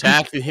 right? If you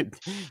attack,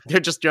 they're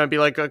just going to be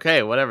like,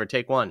 okay, whatever,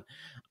 take 1.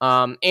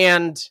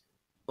 And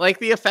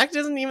the effect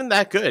isn't even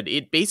that good.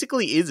 It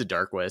basically is a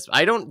Dark Wisp.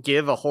 I don't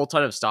give a whole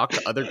ton of stock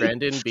to other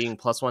Grandin being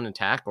 +1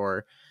 attack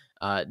or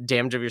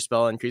damage of your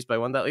spell increased by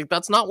 1.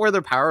 That's not where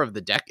the power of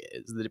the deck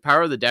is. The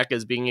power of the deck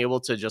is being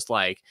able to just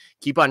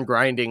keep on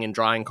grinding and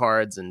drawing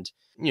cards and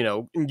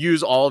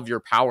use all of your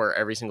power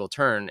every single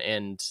turn.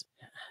 And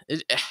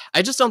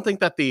I just don't think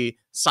that the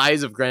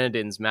size of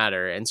Grenadins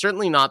matter, and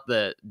certainly not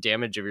the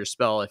damage of your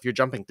spell if you're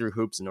jumping through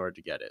hoops in order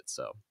to get it.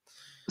 So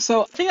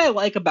the thing I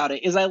like about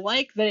it is I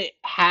like that it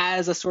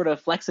has a sort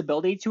of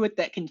flexibility to it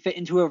that can fit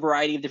into a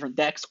variety of different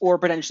decks, or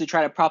potentially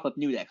try to prop up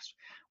new decks.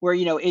 Where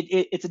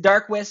it's a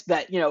Dark Wisp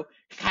that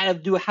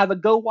kind of have a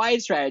go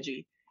wide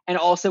strategy, and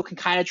also can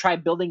kind of try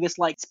building this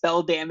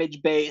spell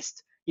damage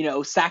based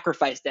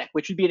sacrifice deck,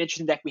 which would be an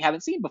interesting deck we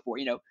haven't seen before,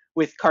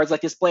 with cards like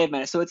Display of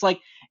Menace. So it's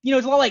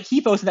it's a lot like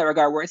Hethos in that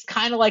regard, where it's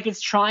kind of like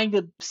it's trying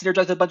to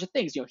synergize a bunch of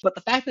things, But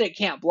the fact that it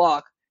can't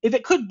block, if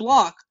it could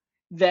block,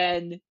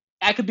 then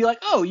I could be like,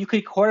 oh, you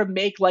could sort of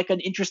make an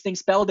interesting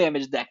spell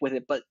damage deck with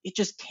it, but it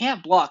just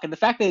can't block. And the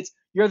fact that it's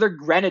your other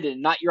Grenadin,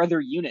 not your other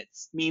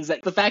units, means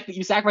that the fact that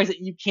you sacrifice it,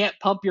 you can't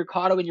pump your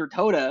Kato and your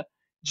Tota,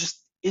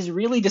 just is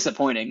really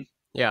disappointing.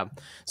 Yeah.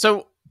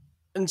 So,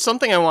 and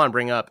something I want to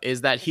bring up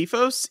is that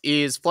Hethos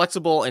is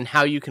flexible in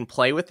how you can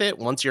play with it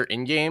once you're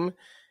in game,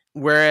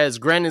 whereas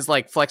Gren is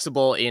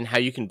flexible in how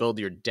you can build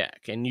your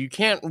deck, and you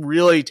can't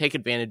really take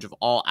advantage of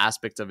all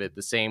aspects of it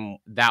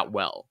that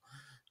well.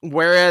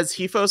 Whereas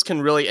Hethos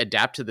can really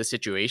adapt to the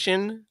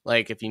situation,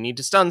 if you need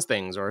to stun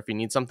things, or if you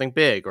need something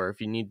big, or if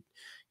you need,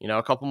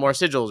 a couple more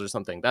sigils or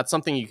something, that's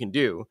something you can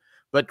do.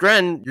 But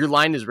Gren, your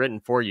line is written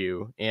for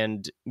you,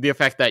 and the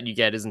effect that you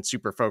get isn't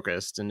super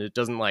focused, and it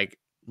doesn't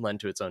lend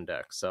to its own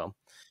deck. So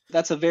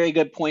that's a very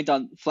good point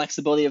on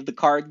flexibility of the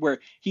card, where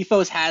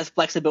Hethos has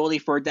flexibility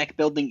for deck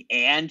building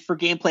and for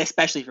gameplay,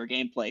 especially for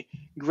gameplay.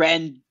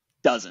 Gren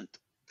doesn't.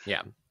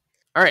 Yeah.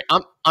 All right,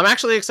 I'm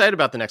actually excited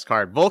about the next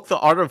card, Volk the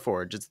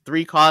Autoforge. It's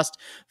 3 cost,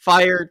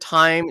 Fire,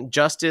 Time,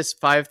 Justice,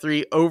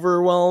 5/3,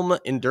 Overwhelm,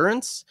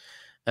 Endurance.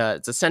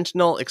 It's a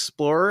Sentinel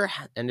Explorer,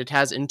 and it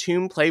has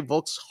Entomb, play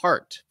Volk's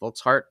Heart. Volk's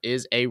Heart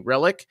is a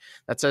relic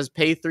that says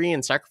pay 3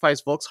 and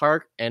sacrifice Volk's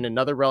Heart, and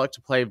another relic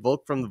to play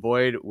Volk from the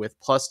Void with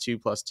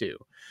 +2/+2.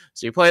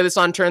 So you play this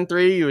on turn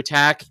 3, you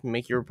attack,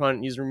 make your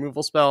opponent use a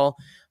removal spell.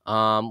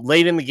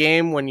 Late in the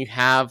game, when you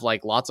have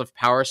lots of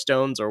Power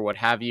Stones or what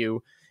have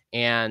you,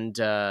 and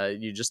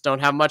you just don't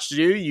have much to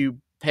do, you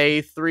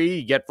pay 3,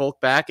 you get Volk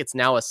back. It's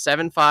now a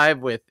 7/5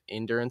 with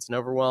Endurance and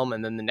Overwhelm,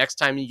 and then the next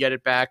time you get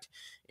it back,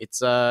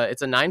 it's a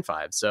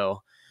 9/5.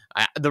 So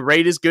the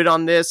rate is good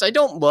on this. I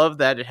don't love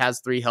that it has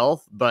 3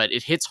 health, but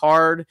it hits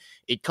hard,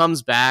 it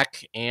comes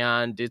back,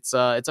 and it's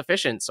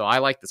efficient. So I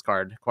like this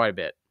card quite a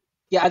bit.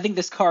 Yeah, I think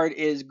this card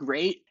is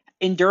great.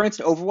 Endurance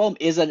and Overwhelm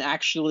is an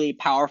actually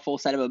powerful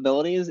set of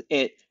abilities.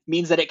 It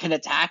means that it can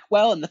attack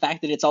well, and the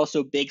fact that it's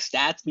also big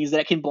stats means that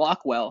it can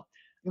block well.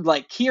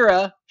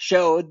 Kira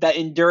showed that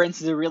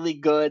Endurance is a really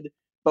good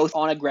both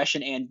on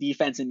aggression and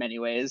defense in many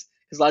ways,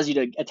 because it allows you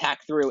to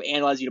attack through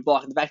and allows you to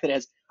block. And the fact that it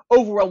has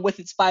Overwhelm with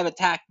its 5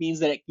 attack means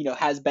that it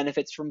has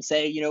benefits from,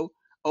 say,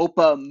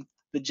 Opum,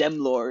 the Gem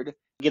Lord.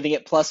 Giving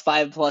it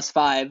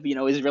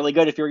 +5/+5, is really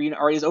good if your unit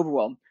already is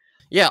Overwhelmed.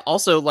 Yeah,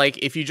 also,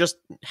 if you just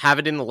have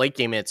it in the late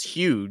game and it's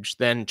huge,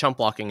 then chump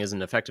blocking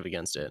isn't effective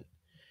against it.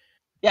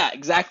 Yeah,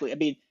 exactly.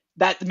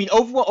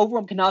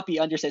 Overwhelm cannot be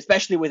understated,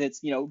 especially with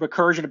its,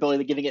 recursion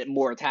ability, giving it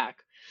more attack.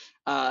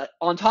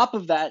 On top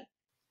of that,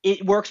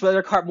 it works with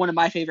other card, one of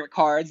my favorite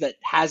cards that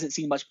hasn't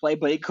seen much play,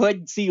 but it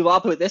could see a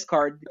lot with this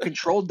card,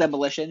 Controlled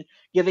Demolition,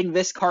 giving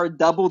this card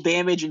double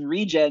damage and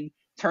regen,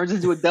 turns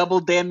into a double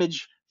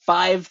damage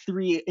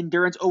 5/3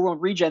 Endurance Overwhelm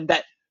regen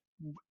that,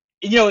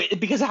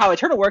 because of how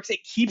Eternal works,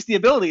 it keeps the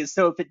abilities.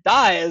 So if it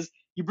dies,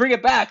 you bring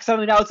it back.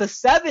 Suddenly now it's a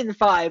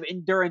 7/5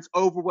 Endurance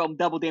Overwhelm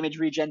double damage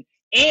regen,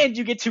 and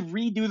you get to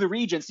redo the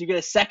regen, so you get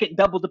a second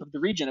double dip of the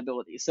regen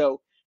ability. So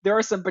there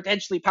are some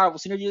potentially powerful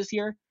synergies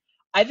here.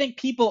 I think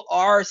people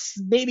are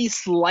maybe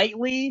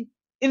slightly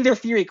in their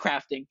theory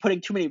crafting,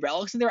 putting too many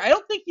relics in there. I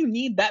don't think you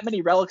need that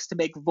many relics to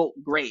make Volt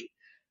great,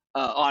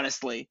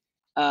 honestly.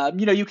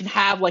 You can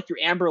have like your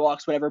Amber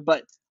Locks, whatever,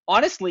 but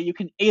honestly, you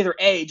can either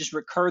A, just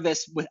recur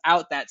this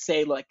without that,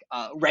 say, like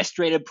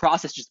restorative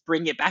process, just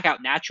bring it back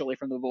out naturally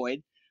from the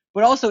void.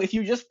 But also, if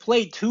you just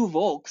play 2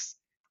 Volks,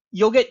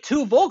 you'll get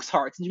 2 Volks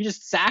hearts, and you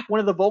just sack one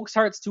of the Volks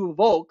hearts to a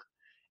Volk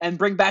and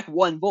bring back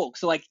 1 Volk.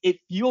 So like it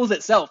fuels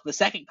itself. The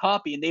second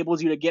copy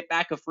enables you to get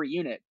back a free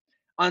unit.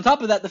 On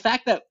top of that, the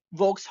fact that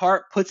Volk's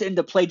Heart puts it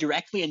into play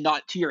directly and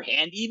not to your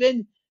hand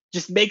even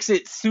just makes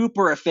it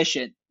super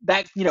efficient.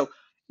 That,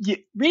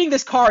 reading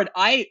this card,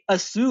 I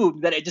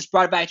assumed that it just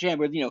brought it back to your hand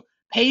with,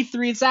 pay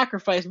 3 and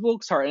sacrifice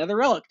Volk's Heart, another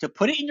relic, to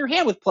put it in your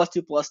hand with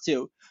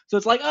 +2/+2. So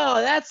it's like,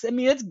 oh,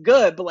 it's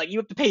good, but like you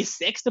have to pay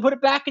 6 to put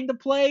it back into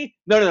play?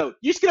 No.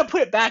 You're just going to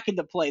put it back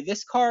into play.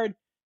 This card,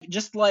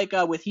 just like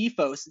with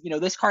Hethos,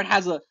 this card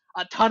has a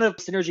ton of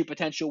synergy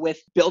potential with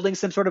building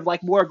some sort of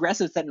like more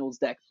aggressive Sentinels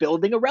deck,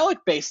 building a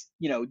relic-based,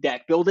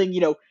 deck, building,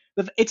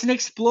 it's an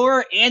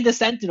Explorer and a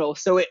Sentinel,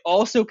 so it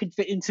also can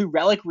fit into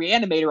Relic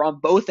Reanimator on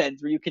both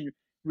ends, where you can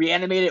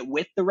reanimate it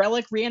with the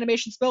Relic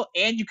Reanimation spell,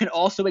 and you can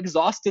also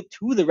exhaust it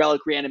to the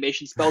Relic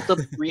Reanimation spell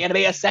to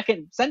reanimate a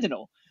second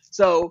Sentinel.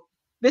 So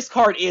this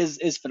card is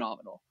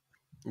phenomenal.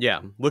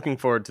 Yeah, looking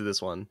forward to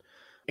this one.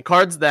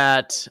 Cards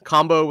that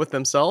combo with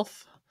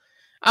themselves,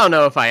 I don't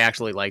know if I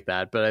actually like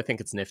that, but I think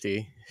it's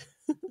nifty.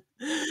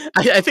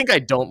 I think I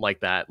don't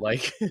like that.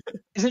 Like,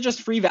 isn't it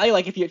just free value?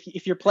 Like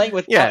if you're playing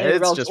with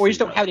relics, or you just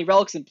don't have any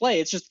relics in play,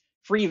 it's just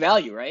free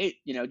value, right?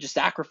 Just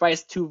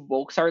sacrifice 2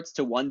 Volk Hearts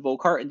to 1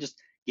 Volk Heart and just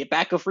get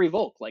back a free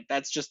Volk. Like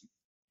that's just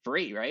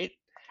free, right?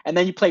 And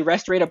then you play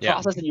Restorative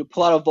Process and you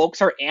pull out a Volk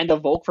Heart and a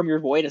Volk from your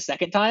void a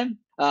second time.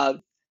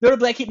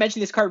 Notably, I keep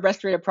mentioning this card,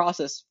 Restorative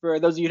Process. For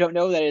those of you who don't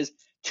know, that is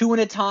 2 at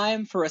a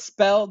time for a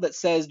spell that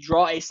says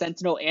draw a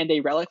Sentinel and a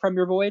Relic from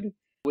your void,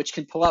 which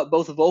can pull out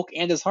both Volk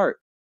and his heart.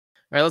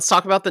 All right, let's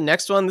talk about the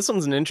next one. This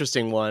one's an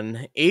interesting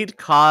one. 8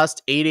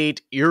 cost,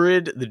 8/8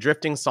 Urid, the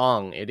Drifting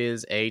Song. It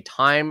is a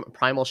time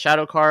primal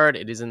shadow card.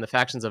 It is in the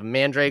factions of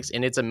Mandrakes,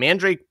 and it's a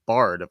Mandrake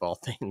Bard of all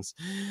things.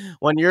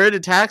 When Urid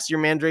attacks, your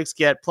Mandrakes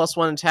get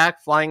 +1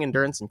 attack, flying,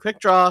 endurance, and quick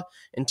draw.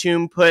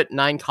 Entomb, put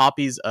 9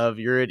 copies of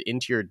Urid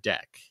into your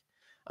deck.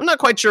 I'm not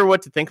quite sure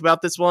what to think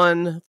about this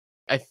one.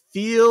 I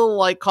feel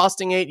like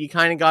costing 8, you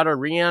kind of got to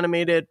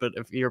reanimate it, but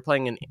if you're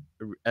playing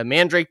a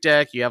Mandrake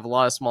deck, you have a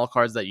lot of small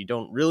cards that you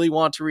don't really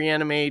want to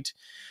reanimate.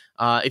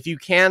 If you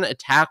can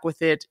attack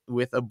with it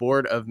with a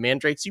board of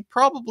Mandrakes, you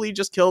probably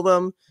just kill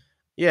them.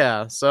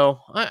 Yeah, so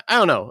I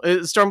don't know.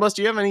 Stormblessed,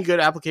 do you have any good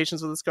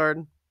applications with this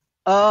card?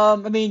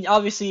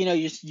 Obviously,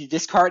 you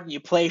discard and you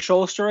play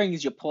Shoal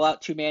Stirrings, you pull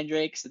out 2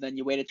 Mandrakes, and then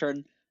you wait a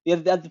turn.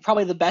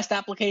 Probably the best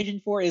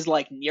application for is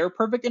like Near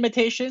Perfect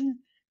Imitation,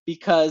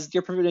 because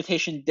Near Perfect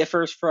Imitation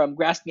differs from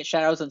Grasping at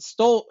Shadows and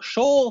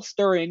Shoal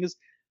Stirrings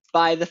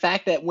by the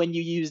fact that when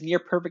you use Near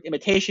Perfect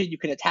Imitation, you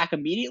can attack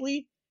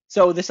immediately.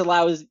 So this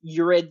allows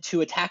Urid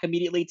to attack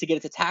immediately to get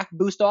its attack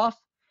boost off.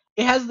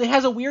 It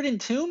has a weird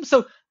Entomb.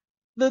 So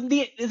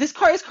this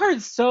card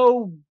is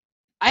so.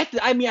 I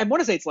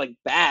want to say it's like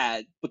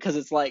bad because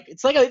it's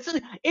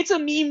a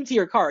meme to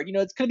your card.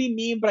 It's gonna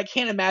be meme, but I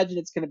can't imagine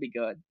it's gonna be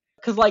good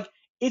because like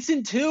its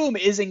Entomb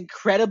is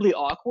incredibly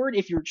awkward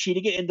if you're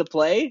cheating it into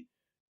play.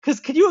 Because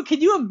can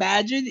you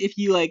imagine if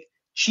you like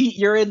cheat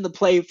Urid in the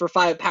play for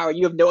 5 power,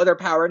 you have no other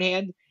power in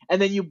hand,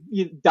 and then you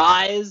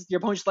dies, your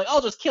opponent's just like, I'll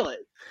just kill it.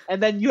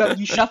 And then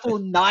you shuffle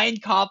 9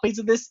 copies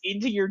of this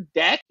into your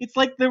deck. It's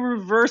like the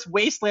reverse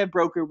Wasteland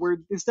Broker, where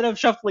instead of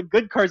shuffling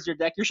good cards in your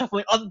deck, you're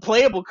shuffling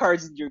unplayable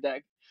cards into your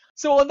deck.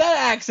 So on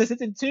that axis,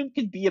 its Entomb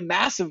can be a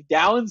massive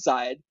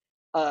downside.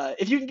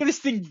 If you can give this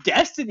thing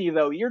Destiny,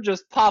 though, you're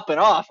just popping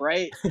off,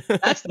 right?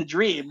 That's the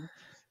dream.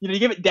 You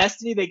give it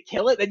Destiny, they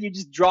kill it, then you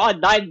just draw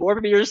 9 more of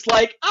them, you're just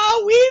like,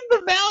 win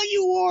the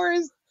value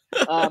wars!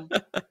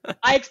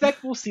 I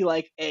expect we'll see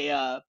like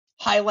a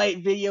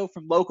highlight video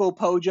from Loco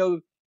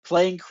Pojo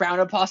playing Crown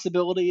of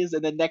Possibilities,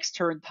 and then next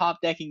turn top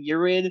decking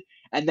Urid,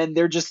 and then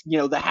they're just,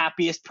 the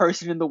happiest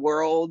person in the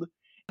world.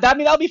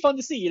 That'll be fun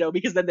to see,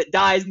 because then it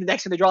dies, and the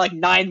next turn they draw like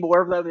 9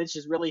 more of them, and it's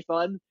just really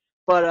fun.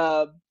 But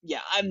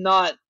I'm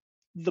not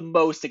the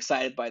most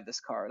excited by this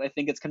card. I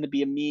think it's going to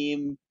be a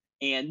meme,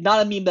 and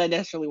not a meme that I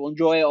necessarily will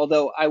enjoy,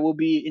 although I will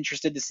be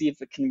interested to see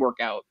if it can work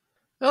out.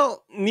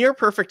 Well, Near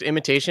Perfect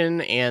Imitation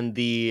and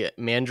the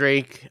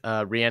Mandrake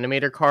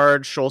Reanimator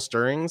card, Shoal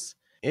Stirrings,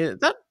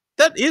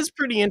 that is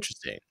pretty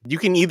interesting. You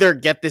can either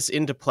get this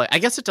into play. I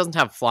guess it doesn't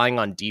have flying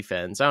on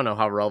defense. I don't know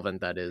how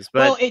relevant that is. But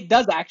well, it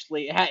does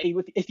actually.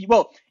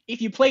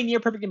 If you play Near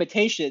Perfect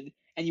Imitation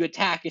and you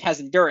attack, it has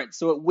endurance,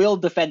 so it will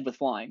defend with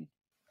flying.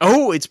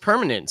 Oh, it's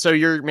permanent. So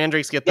your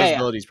Mandrakes get those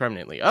abilities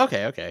permanently.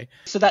 Okay.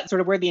 So that's sort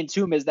of where the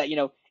Entomb is, that,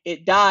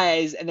 it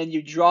dies, and then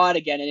you draw it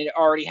again, and it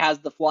already has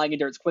the flying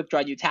endurance quick draw,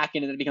 and you attack it,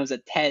 and then it becomes a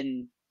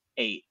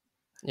 10/8.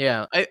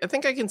 Yeah, I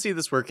think I can see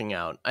this working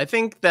out. I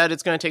think that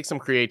it's going to take some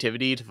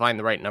creativity to find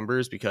the right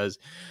numbers, because,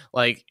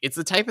 like, it's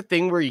the type of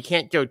thing where you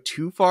can't go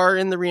too far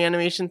in the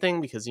reanimation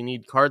thing, because you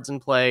need cards in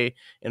play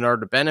in order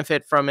to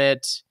benefit from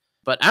it.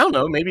 But I don't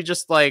know, maybe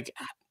just like,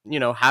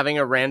 having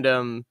a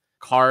random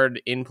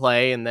card in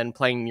play and then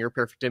playing Near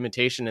Perfect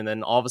Imitation and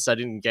then all of a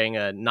sudden getting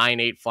a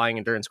 9/8 Flying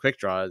Endurance Quick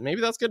Draw.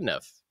 Maybe that's good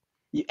enough.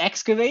 You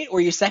excavate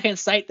or you second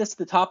sight this to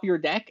the top of your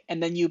deck,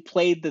 and then you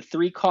play the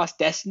 3-cost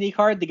Destiny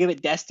card to give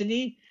it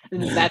Destiny,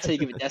 and that's how you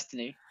give it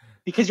Destiny.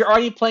 Because you're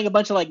already playing a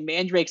bunch of like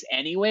Mandrakes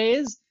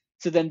anyways,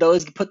 so then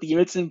those put the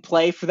units in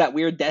play for that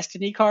weird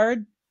Destiny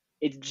card.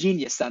 It's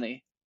genius,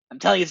 Sonny. I'm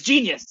telling you, it's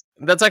genius.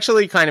 That's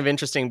actually kind of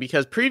interesting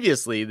because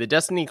previously the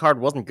Destiny card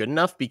wasn't good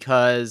enough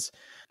because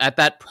at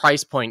that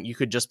price point you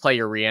could just play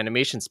your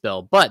reanimation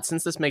spell. But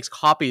since this makes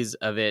copies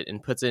of it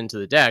and puts it into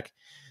the deck,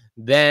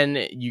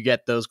 then you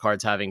get those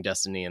cards having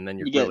Destiny, and then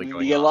you get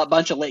a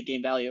bunch of late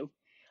game value.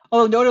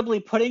 Although notably,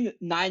 putting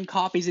 9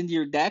 copies into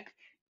your deck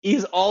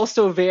is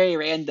also very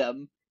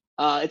random.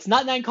 It's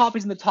not 9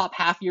 copies in the top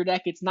half of your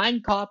deck, it's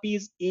 9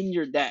 copies in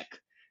your deck.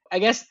 I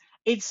guess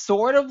it's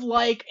sort of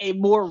like a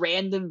more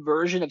random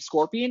version of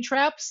Scorpion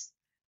Traps.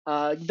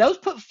 Those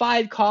put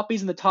 5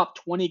 copies in the top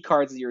 20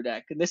 cards of your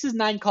deck, and this is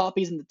 9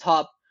 copies in the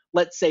top,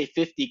 let's say,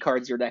 50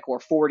 cards of your deck, or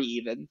 40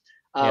 even,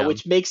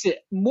 which makes it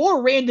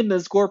more random than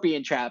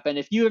Scorpion Trap. And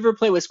if you ever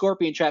play with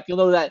Scorpion Trap, you'll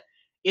know that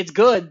it's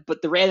good,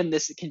 but the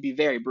randomness can be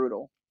very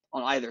brutal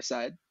on either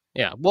side.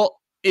 Yeah, well,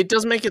 it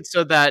does make it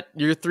so that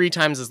you're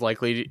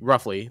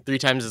roughly 3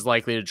 times as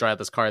likely to draw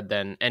this card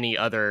than any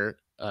other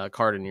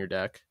card in your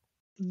deck.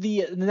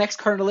 The next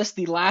card on the list,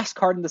 the last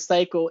card in the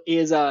cycle,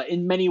 is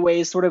in many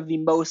ways sort of the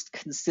most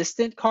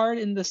consistent card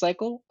in the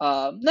cycle.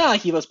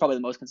 Hivo's probably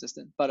the most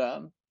consistent, but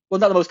well,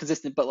 not the most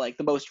consistent, but like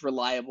the most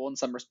reliable in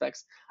some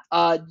respects.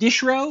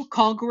 Dishro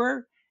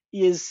Conqueror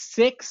is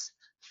 6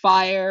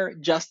 Fire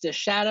Justice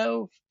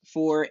Shadow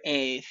for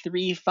a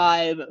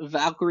 3/5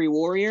 Valkyrie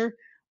Warrior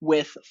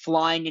with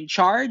flying and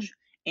charge,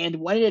 and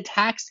when it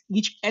attacks,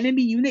 each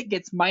enemy unit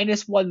gets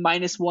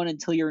 -1/-1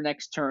 until your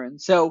next turn.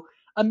 So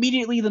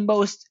immediately the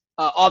most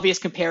obvious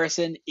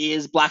comparison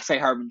is Black Sky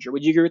Harbinger.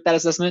 Would you agree with that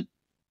assessment?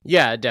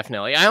 Yeah,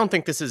 definitely. I don't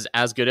think this is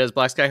as good as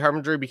Black Sky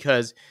Harbinger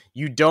because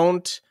you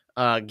don't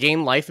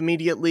gain life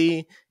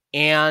immediately,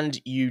 and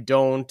you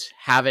don't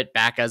have it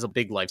back as a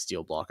big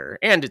lifesteal blocker.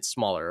 And it's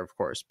smaller, of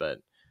course, but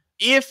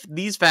if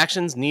these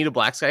factions need a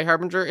Black Sky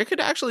Harbinger, it could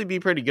actually be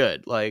pretty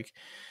good. Like,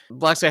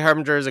 Black Sky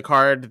Harbinger is a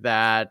card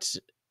that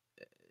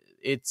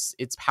its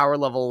power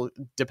level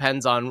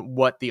depends on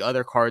what the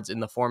other cards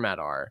in the format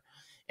are.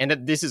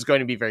 And this is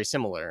going to be very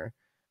similar.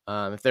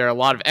 If there are a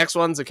lot of X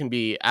ones, it can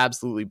be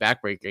absolutely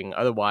backbreaking.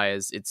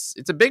 Otherwise, it's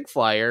a big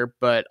flyer,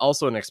 but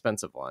also an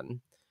expensive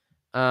one.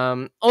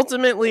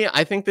 Ultimately,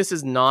 I think this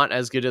is not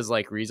as good as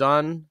like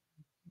Rezon,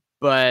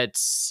 but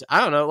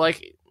I don't know,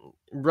 like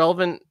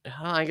relevant.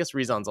 I guess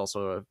Rezon's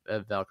also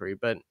a Valkyrie,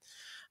 but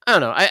I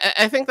don't know.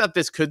 I think that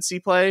this could see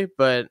play,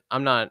 but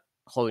I'm not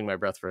holding my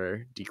breath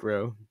for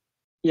Decro.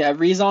 Yeah,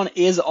 Rezon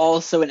is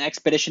also an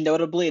Expedition,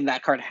 notably, and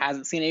that card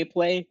hasn't seen any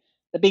play.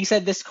 That being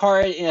said, this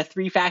card in a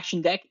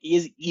 3-faction deck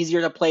is easier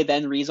to play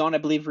than Rezon. I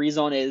believe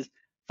Rezon is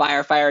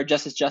Fire,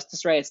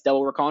 Justice, right? It's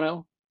double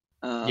Rakano.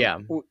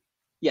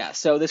 Yeah,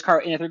 so this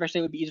card in a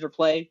 3-faction deck would be easier to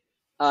play.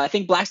 I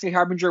think Black Sky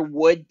Harbinger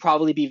would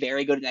probably be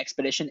very good in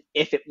Expedition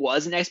if it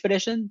was an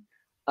Expedition.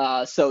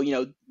 But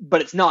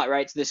it's not,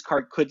 right? So this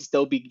card could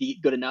still be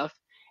good enough.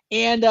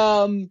 And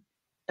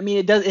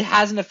it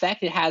has an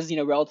effect. It has,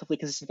 relatively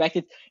consistent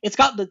effect. It's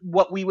got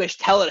what we wish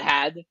Tell It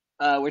had,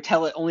 where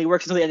Tell It only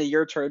works until the end of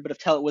your turn, but if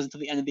Tell It was until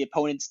the end of the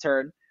opponent's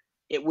turn,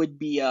 it would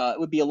be a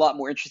lot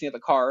more interesting of a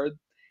card.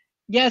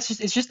 Yeah,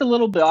 it's just a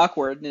little bit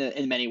awkward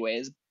in many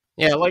ways.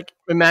 Yeah, like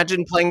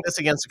imagine playing this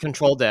against a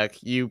control deck.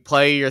 You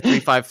play your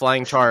 3/5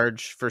 flying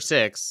charge for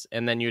 6,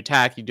 and then you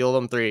attack, you deal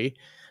them 3,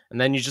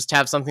 and then you just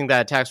have something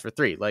that attacks for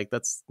 3. Like,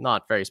 that's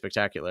not very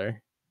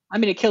spectacular. I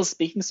mean, it kills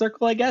Speaking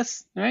Circle, I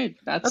guess. Right?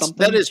 That's something.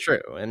 That is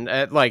true, and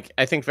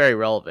I think very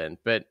relevant.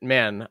 But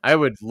man, I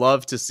would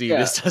love to see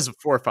this as a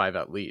 4/5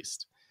 at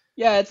least.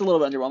 Yeah, it's a little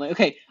bit underwhelming.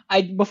 Okay,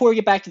 before we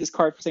get back to this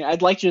card for a second,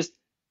 I'd like to just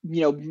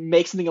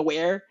make something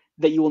aware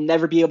that you will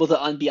never be able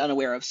to be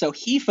unaware of. So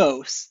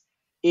Hifos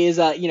is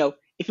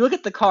if you look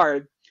at the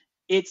card,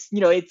 it's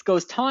it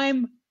goes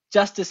Time,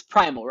 Justice,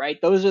 Primal, right?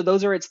 Those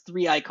are its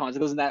 3 icons. It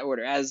goes in that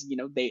order as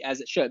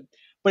as it should.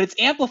 But its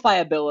Amplify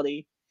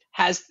ability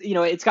has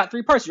it's got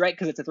 3 parts, right?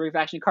 Because it's a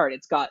 3-faction card.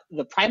 It's got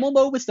the Primal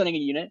mode with stunning a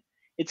unit.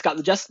 It's got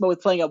the Justice mode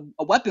with playing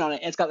a weapon on it,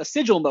 and it's got the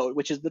Sigil mode,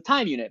 which is the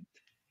Time unit.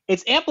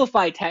 Its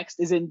Amplify text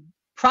is in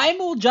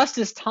Primal,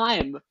 Justice,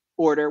 Time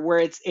order, where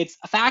its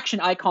faction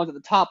icons at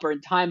the top are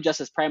in Time,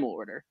 Justice, Primal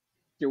order.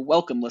 You're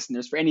welcome,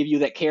 listeners, for any of you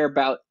that care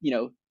about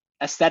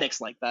aesthetics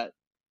like that.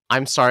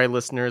 I'm sorry,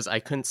 listeners, I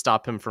couldn't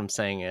stop him from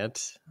saying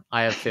it.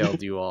 I have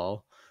failed you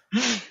all.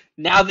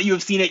 Now that you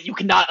have seen it, you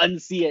cannot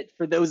unsee it.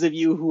 For those of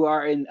you who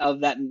are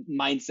of that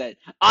mindset,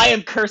 I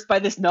am cursed by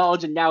this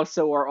knowledge, and now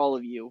so are all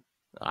of you.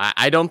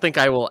 I don't think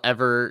I will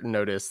ever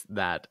notice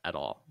that at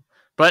all.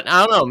 But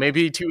I don't know.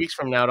 Maybe 2 weeks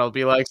from now, I'll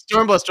be like,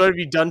 Stormblessed, what have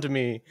you done to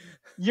me?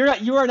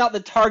 You are not the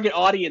target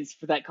audience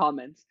for that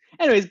comment.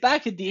 Anyways,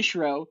 back to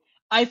Dishro.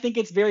 I think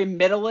it's very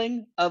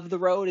middling of the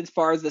road as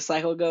far as the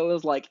cycle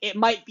goes. Like, it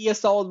might be a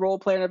solid role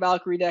player in a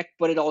Valkyrie deck,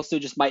 but it also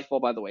just might fall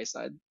by the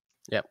wayside.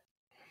 Yep.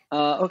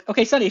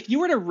 Okay, Sunny, if you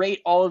were to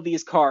rate all of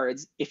these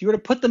cards, if you were to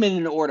put them in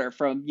an order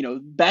from,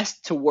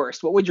 best to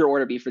worst, what would your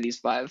order be for these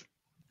 5?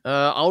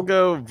 I'll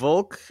go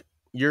Volk,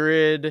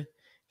 Urid,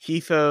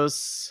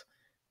 Hethos,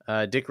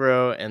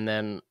 Dicro, and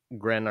then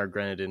Gren, our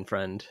Grenadin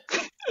friend.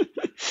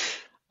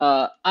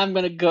 I'm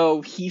going to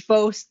go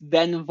Hethos,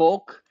 then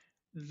Volk,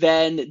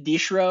 then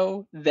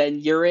Dishro,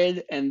 then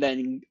Urid, and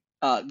then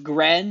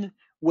Gren,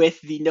 with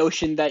the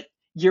notion that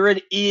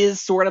Urid is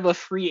sort of a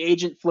free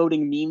agent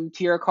floating meme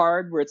tier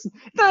card, where it's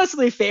not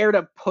necessarily fair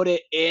to put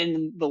it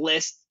in the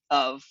list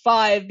of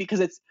 5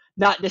 because it's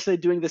not necessarily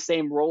doing the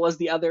same role as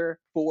the other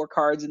 4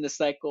 cards in the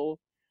cycle.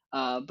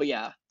 But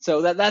yeah,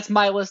 so that's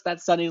my list.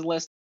 That's Sunny's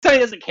list. Sunny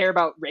doesn't care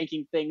about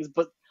ranking things,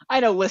 but I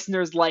know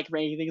listeners like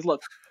ranking things.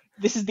 Look,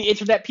 this is the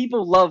internet.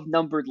 People love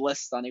numbered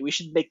lists, Sunny. We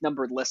should make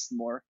numbered lists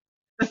more.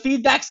 The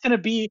feedback's going to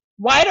be,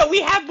 why don't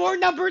we have more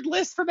numbered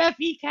lists from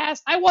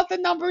FECast? I want the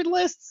numbered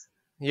lists.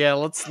 Yeah,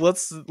 let's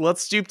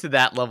stoop to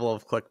that level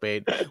of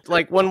clickbait.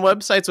 Like, when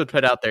websites would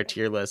put out their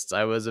tier lists,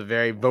 I was a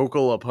very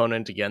vocal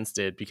opponent against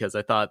it because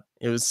I thought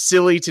it was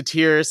silly to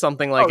tier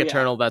something like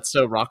Eternal that's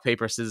so rock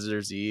paper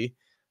scissors-y.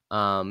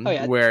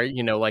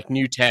 Where, like,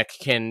 new tech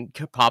can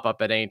pop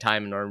up at any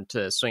time in order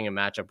to swing a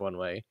matchup one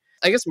way.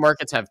 I guess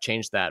markets have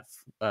changed that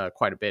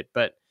quite a bit,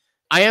 but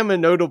I am a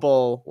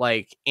notable,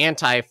 like,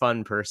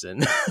 anti-fun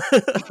person.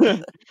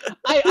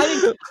 I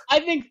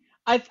think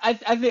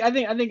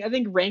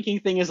ranking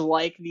things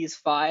like these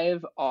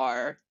 5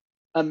 are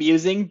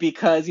amusing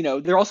because,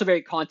 they're also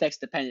very context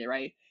dependent,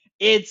 right?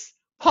 It's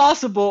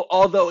possible,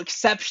 although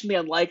exceptionally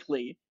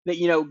unlikely,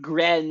 that,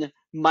 Gren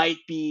might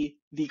be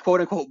the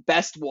quote unquote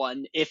best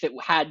one if it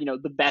had,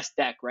 the best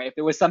deck, right? If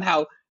there was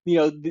somehow,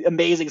 the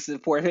amazing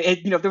support.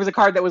 If there was a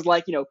card that was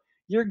like,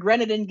 your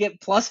Grenadin get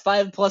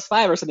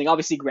 +5/+5 or something,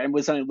 obviously Gren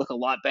would suddenly look a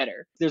lot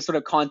better. There's sort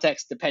of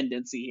context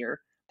dependency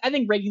here. I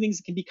think ranking things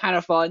can be kind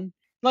of fun.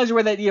 As long as you're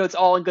aware that, it's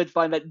all in good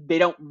fun, that they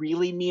don't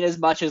really mean as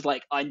much as,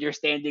 like,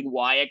 understanding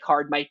why a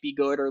card might be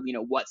good or,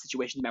 what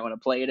situation you might want to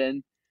play it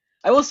in.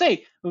 I will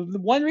say, the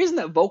one reason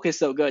that Volk is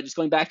so good, just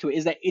going back to it,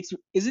 is that it's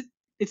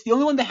the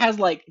only one that has,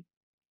 like,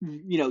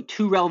 2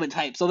 relevant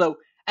types. Although,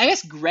 I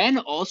guess Gren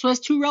also has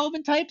 2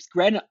 relevant types.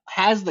 Gren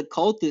has the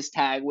Cultist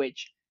tag,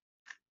 which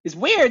is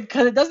weird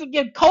because it doesn't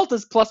give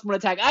Cultist +1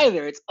 attack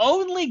either. It's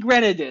only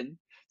Grenadin.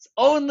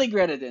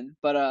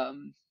 But,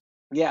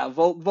 yeah,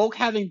 Volk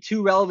having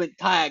 2 relevant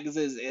tags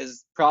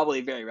is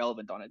probably very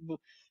relevant on it.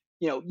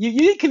 You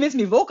didn't convince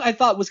me. Volk I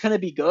thought was going to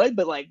be good,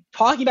 but, like,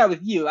 talking about it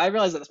with you, I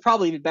realized that it's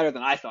probably even better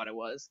than I thought it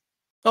was.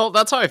 Well,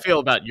 that's how I feel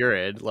about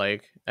Urid.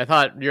 Like, I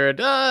thought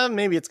Urid,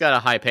 maybe it's got a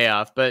high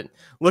payoff, but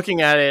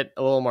looking at it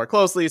a little more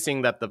closely,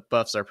 seeing that the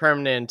buffs are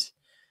permanent,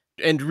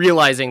 and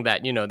realizing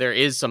that, there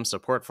is some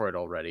support for it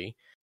already.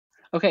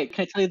 Okay,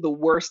 can I tell you the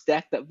worst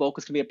deck that Volk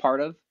is going to be a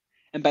part of?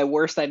 And by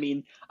worst, I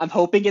mean, I'm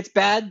hoping it's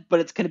bad, but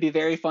it's going to be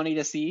very funny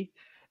to see.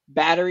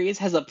 Batteries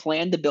has a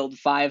plan to build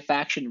 5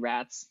 faction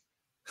rats.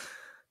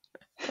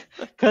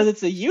 Because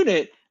it's a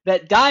unit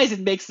that dies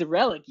and makes a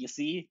relic, you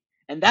see?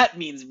 And that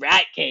means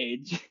rat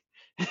cage.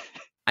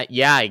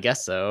 Yeah, I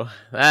guess so.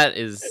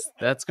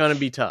 That's going to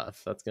be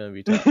tough. You're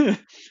going to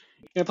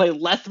play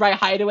Lethrai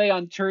Hideaway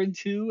on turn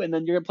 2, and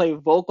then you're going to play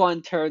Volk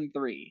on turn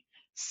 3.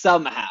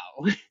 Somehow.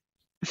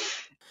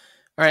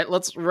 All right,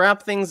 let's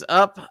wrap things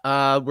up.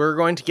 We're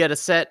going to get a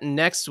set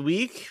next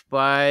week.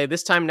 By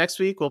this time next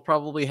week, we'll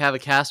probably have a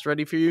cast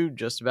ready for you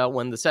just about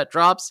when the set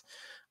drops.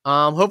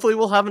 Hopefully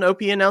we'll have an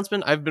OP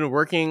announcement. I've been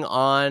working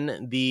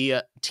on the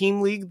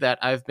team league that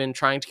I've been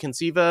trying to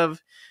conceive of.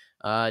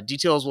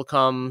 Details will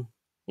come,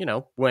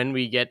 when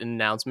we get an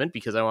announcement,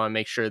 because I want to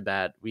make sure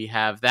that we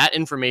have that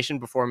information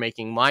before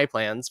making my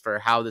plans for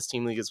how this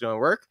team league is going to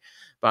work.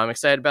 But I'm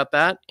excited about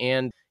that.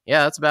 And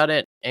yeah, that's about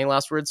it. Any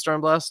last words,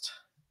 Stormblessed?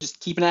 Just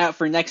keep an eye out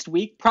for next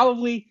week.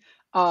 Probably,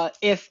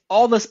 if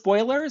all the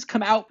spoilers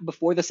come out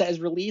before the set is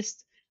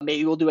released,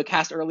 maybe we'll do a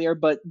cast earlier.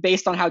 But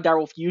based on how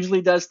Direwolf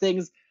usually does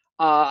things,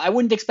 I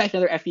wouldn't expect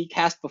another FE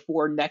cast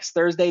before next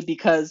Thursday,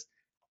 because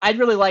I'd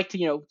really like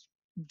to,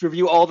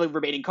 review all the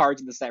remaining cards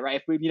in the set,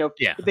 right?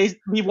 If they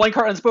leave one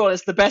card unspoiled, and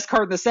it's the best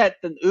card in the set,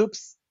 then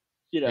oops,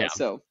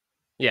 so.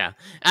 Yeah,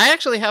 I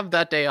actually have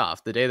that day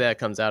off, the day that it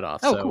comes out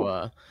off. Oh, so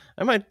cool.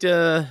 I might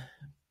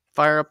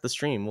fire up the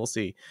stream. We'll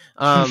see.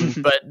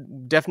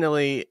 But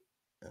definitely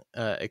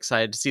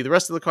excited to see the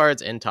rest of the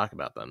cards and talk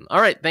about them. All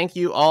right. Thank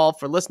you all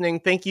for listening.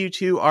 Thank you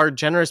to our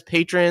generous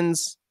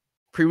patrons: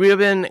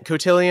 Preweebin,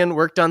 Cotillion,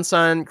 Work Done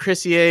Son,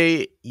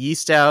 Chrissier,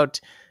 Yeast Out,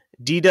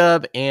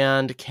 D-Dub,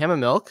 and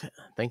Camomilk.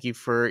 Thank you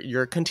for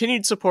your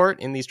continued support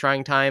in these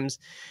trying times.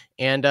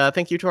 And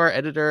thank you to our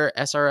editor,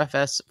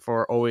 SRFS,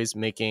 for always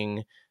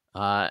making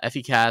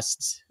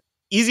FEcast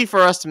easy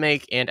for us to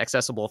make and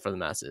accessible for the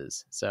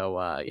masses.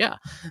 So yeah,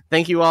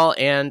 thank you all.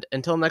 And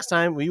until next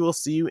time, we will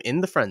see you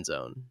in the friend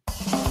zone.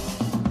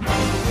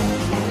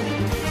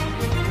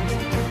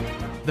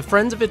 The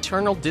Friends of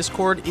Eternal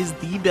Discord is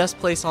the best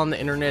place on the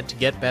internet to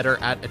get better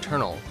at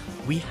Eternal.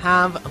 We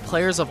have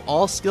players of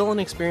all skill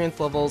and experience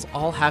levels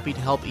all happy to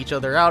help each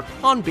other out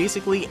on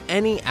basically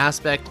any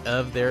aspect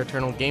of their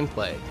Eternal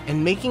gameplay.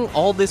 And making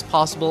all this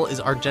possible is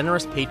our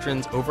generous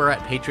patrons over at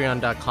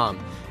patreon.com.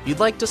 If you'd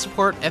like to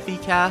support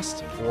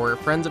FECast or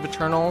Friends of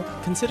Eternal,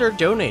 consider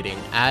donating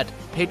at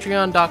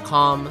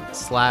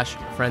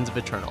patreon.com/Friends of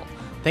Eternal.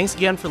 Thanks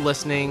again for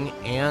listening,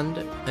 and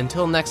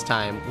until next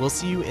time, we'll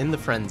see you in the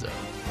Friend Zone.